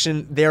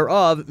jurisdiction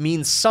thereof"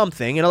 means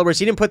something. In other words,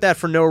 he didn't put that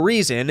for no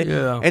reason.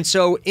 Yeah. And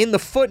so in the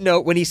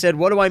footnote, when he said,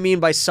 "What do I mean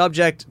by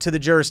subject to the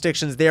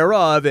jurisdictions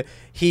thereof?"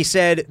 he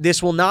said,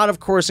 "This will not, of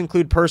course,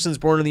 include persons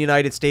born in the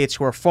United States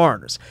who are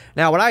foreigners."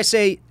 Now, what I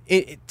say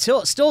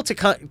to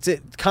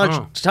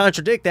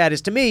contradict that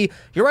is, to me,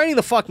 you're writing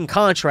the fucking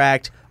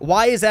contract.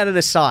 Why is that an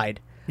aside?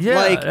 Yeah,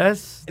 like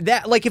that's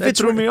that. Like if that it's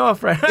threw me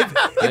off, right?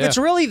 if it's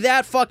really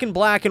that fucking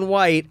black and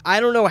white, I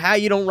don't know how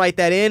you don't write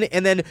that in.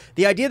 And then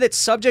the idea that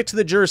subject to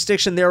the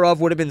jurisdiction thereof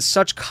would have been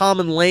such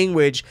common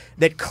language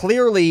that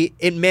clearly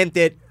it meant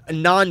that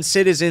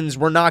non-citizens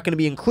were not going to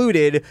be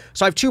included.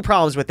 So I have two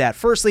problems with that.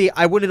 Firstly,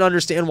 I wouldn't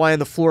understand why on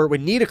the floor it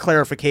would need a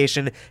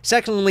clarification.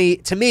 Secondly,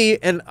 to me,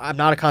 and I'm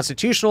not a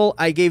constitutional,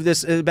 I gave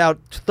this about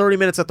 30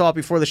 minutes of thought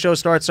before the show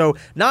starts, so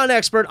not an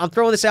expert. I'm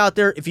throwing this out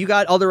there. If you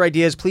got other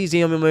ideas, please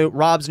email me at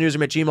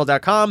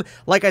robsnewsroom@gmail.com.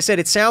 Like I said,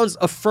 it sounds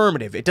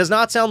affirmative. It does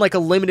not sound like a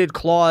limiting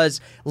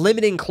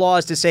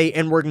clause to say,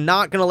 and we're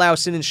not going to allow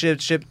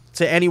citizenship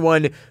to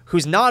anyone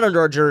who's not under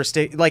our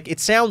jurisdiction. Like, it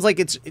sounds like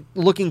it's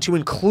looking to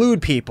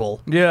include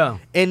people. Yeah.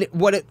 And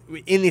what it,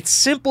 in its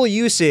simple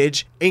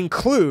usage,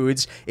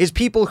 includes is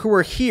people who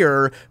are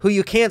here who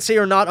you can't say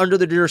are not under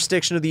the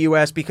jurisdiction of the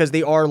U.S. because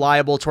they are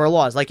liable to our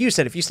laws. Like you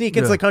said, if you sneak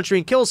into the country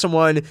and kill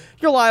someone,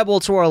 you're liable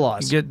to our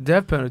laws. You get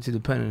death penalty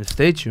depending on the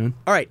state you're in.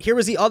 All right, here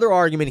was the other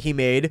argument he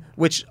made,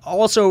 which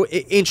also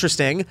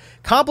interesting.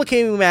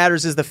 Complicating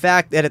matters is the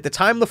fact that at the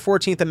time of the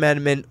 14th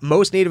Amendment,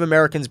 most Native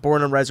Americans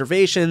born on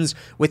reservations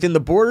within the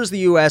borders of the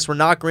U.S. were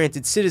not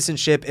granted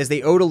citizenship as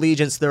they owed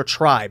allegiance to their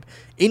tribe.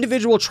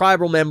 Individual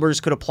tribal members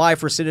could apply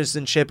for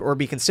citizenship or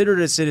be considered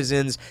as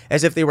citizens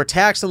as if they were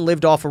taxed and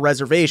lived off a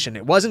reservation.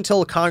 It wasn't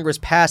until Congress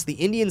passed the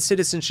Indian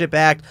Citizenship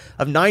Act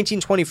of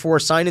 1924,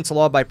 signed into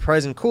law by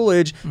President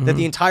Coolidge, that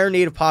the entire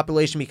Native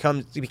population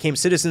became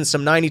citizens.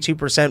 Some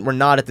 92% were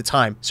not at the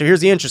time. So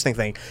here's the interesting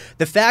thing.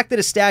 The fact that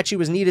a statute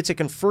was needed to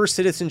confer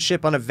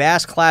citizenship on a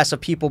vast class of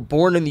people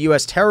born in the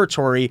U.S.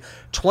 territory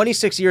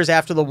 26 years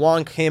after the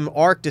Wong Kim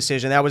Ark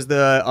decision, that was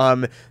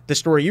the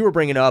story you were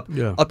bringing up,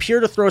 appear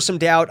to throw some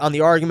doubt on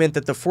the argument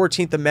that the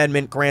 14th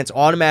Amendment grants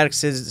automatic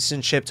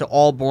citizenship to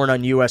all born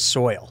on U.S.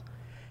 soil.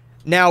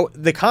 Now,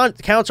 the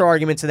counter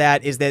argument to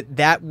that is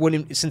that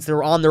wouldn't, since they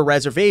were on their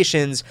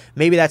reservations,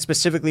 maybe that's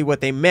specifically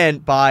what they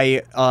meant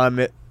by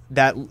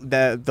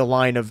the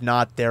line of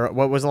not their,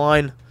 what was the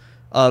line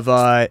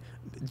of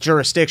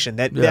jurisdiction?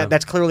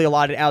 That's clearly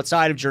allotted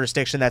outside of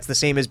jurisdiction. That's the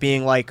same as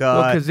being like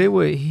because they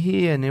were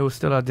here and they were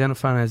still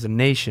identifying as a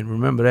nation.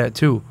 Remember that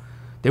too.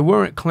 They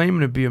weren't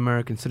claiming to be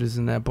American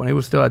citizens at that point. They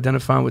were still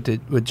identifying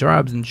with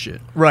jobs and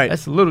shit. Right.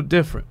 That's a little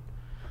different.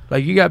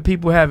 Like, you got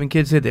people having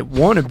kids here that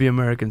want to be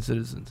American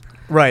citizens.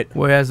 Right.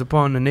 Whereas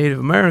upon the Native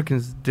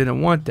Americans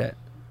didn't want that.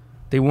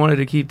 They wanted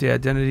to keep their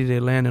identity,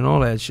 their land, and all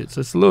that shit. So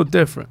it's a little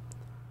different.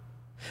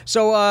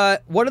 So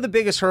what are the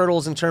biggest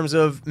hurdles in terms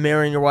of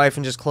marrying your wife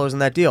and just closing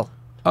that deal?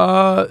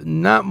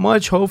 Not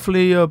much.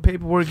 Hopefully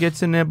paperwork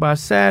gets in there by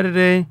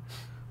Saturday.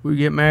 We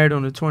get married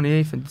on the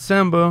 28th of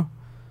December.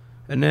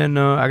 And then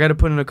I got to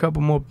put in a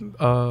couple more,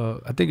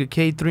 I think a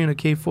K3 and a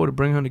K4 to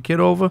bring her and the kid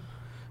over.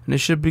 And it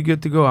should be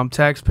good to go. I'm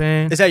tax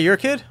paying. Is that your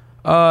kid?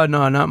 No,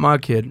 not my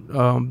kid.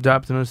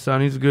 Adopting a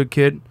son. He's a good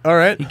kid. All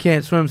right. He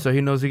can't swim, so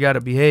he knows he got to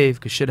behave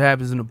because shit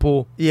happens in the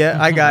pool. Yeah,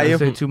 I got you. I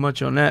don't say too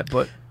much on that,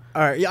 but...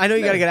 All right. I know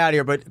you got to get out of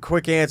here, but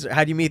quick answer.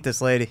 How'd you meet this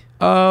lady?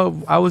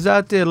 I was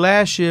out there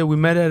last year. We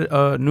met at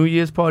a New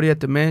Year's party at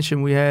the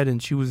mansion we had,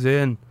 and she was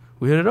there, and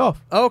we hit it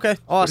off. Oh, okay.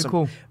 Awesome. Pretty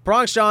cool.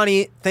 Bronx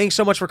Johnny, thanks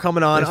so much for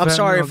coming on. I'm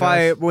sorry if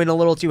I went a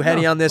little too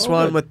heady on this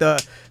one with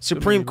the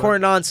Supreme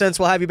Court nonsense.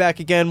 We'll have you back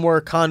again, more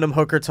condom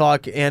hooker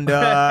talk. And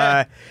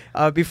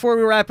before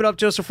we wrap it up,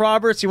 Joseph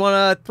Roberts, you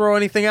want to throw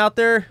anything out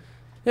there?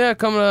 Yeah,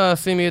 come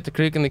see me at the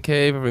Creek in the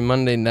Cave every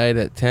Monday night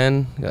at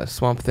 10. Got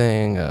Swamp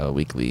Thing, a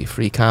weekly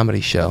free comedy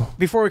show.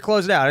 Before we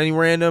close it out, any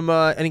random,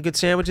 any good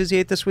sandwiches you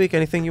ate this week?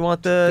 Anything you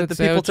want the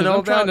people to know about?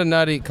 I'm trying to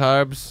not eat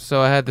carbs,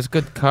 so I had this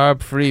good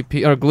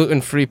carb-free or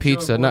gluten-free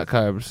pizza, not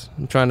carbs.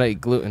 I'm trying to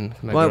eat gluten.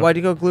 Why'd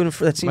you go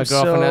gluten-free? That seems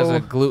my girlfriend has a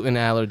gluten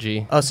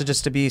allergy. Oh, so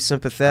just to be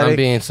sympathetic? I'm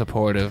being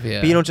supportive,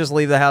 yeah. But you don't just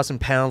leave the house and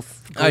pound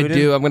gluten? I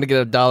do. I'm going to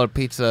get a $1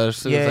 pizza as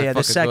soon as I fucking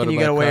the second go to you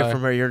my get away car.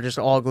 from her, you're just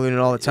all gluten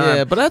all the time.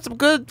 Yeah, but that's some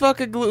good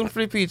fucking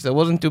gluten-free pizza. It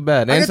wasn't too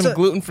bad. And some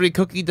gluten-free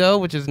cookie dough,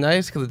 which is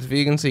nice because it's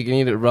vegan, so you can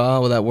eat it raw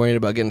without worrying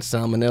about getting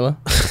salmonella.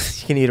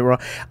 You can eat it raw.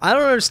 I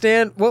don't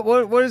understand.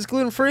 What is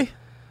gluten free?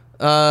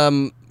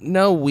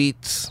 No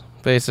wheats,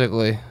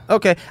 basically.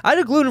 Okay, I had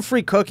a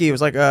gluten-free cookie. It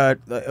was like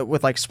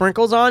with like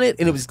sprinkles on it,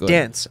 and it was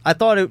dense. I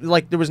thought it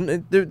like there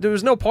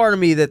was no part of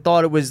me that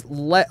thought it was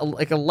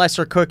like a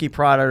lesser cookie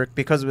product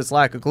because of its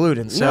lack of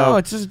gluten. So no,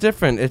 it's just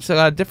different. It's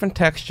a different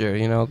texture,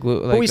 you know.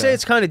 But we say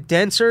it's kind of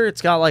denser.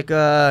 It's got like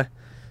a.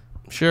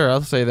 Sure,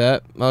 I'll say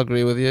that. I'll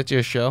agree with you. It's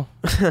your show.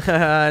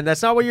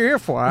 That's not what you're here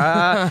for.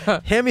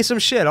 Hand me some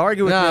shit.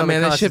 Argue with me on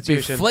man, the that should be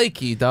Constitution.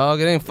 flaky,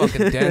 dog. It ain't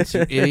fucking dense,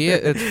 you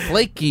idiot. It's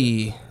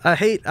flaky. I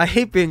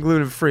hate being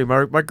gluten free.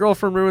 My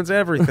girlfriend ruins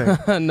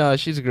everything. No,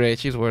 she's great.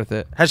 She's worth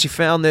it. Has she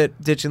found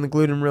that ditching the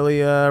gluten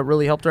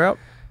really helped her out?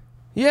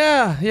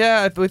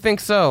 Yeah, we think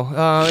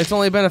so. It's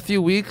only been a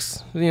few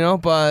weeks, you know,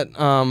 but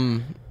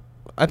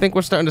I think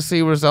we're starting to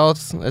see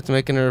results. It's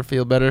making her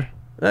feel better.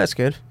 That's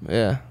good.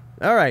 Yeah.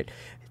 All right.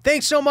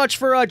 Thanks so much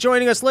for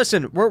joining us.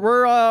 Listen,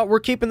 we're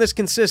keeping this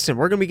consistent.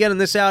 We're gonna be getting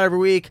this out every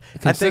week.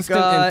 Consistent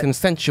and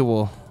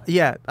consensual.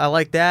 Yeah, I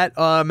like that.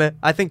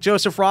 I think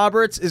Joseph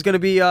Roberts is gonna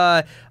be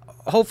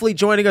hopefully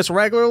joining us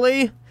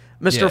regularly.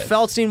 Mr. Yes.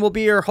 Feldstein will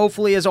be here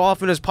hopefully as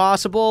often as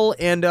possible,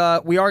 and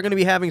we are going to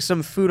be having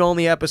some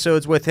food-only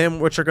episodes with him,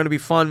 which are going to be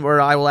fun, where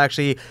I will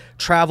actually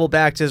travel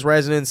back to his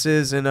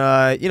residences and,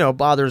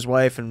 bother his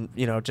wife and,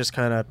 just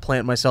kind of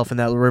plant myself in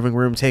that living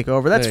room, take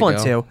over. That's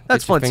fun, too.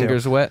 That's fun, too.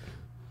 Fingers wet.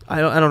 I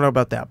don't know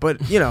about that,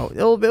 but,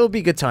 it'll be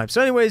a good time. So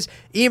anyways,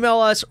 email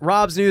us,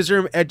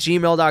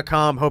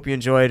 robsnewsroom@gmail.com. Hope you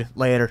enjoyed.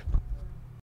 Later.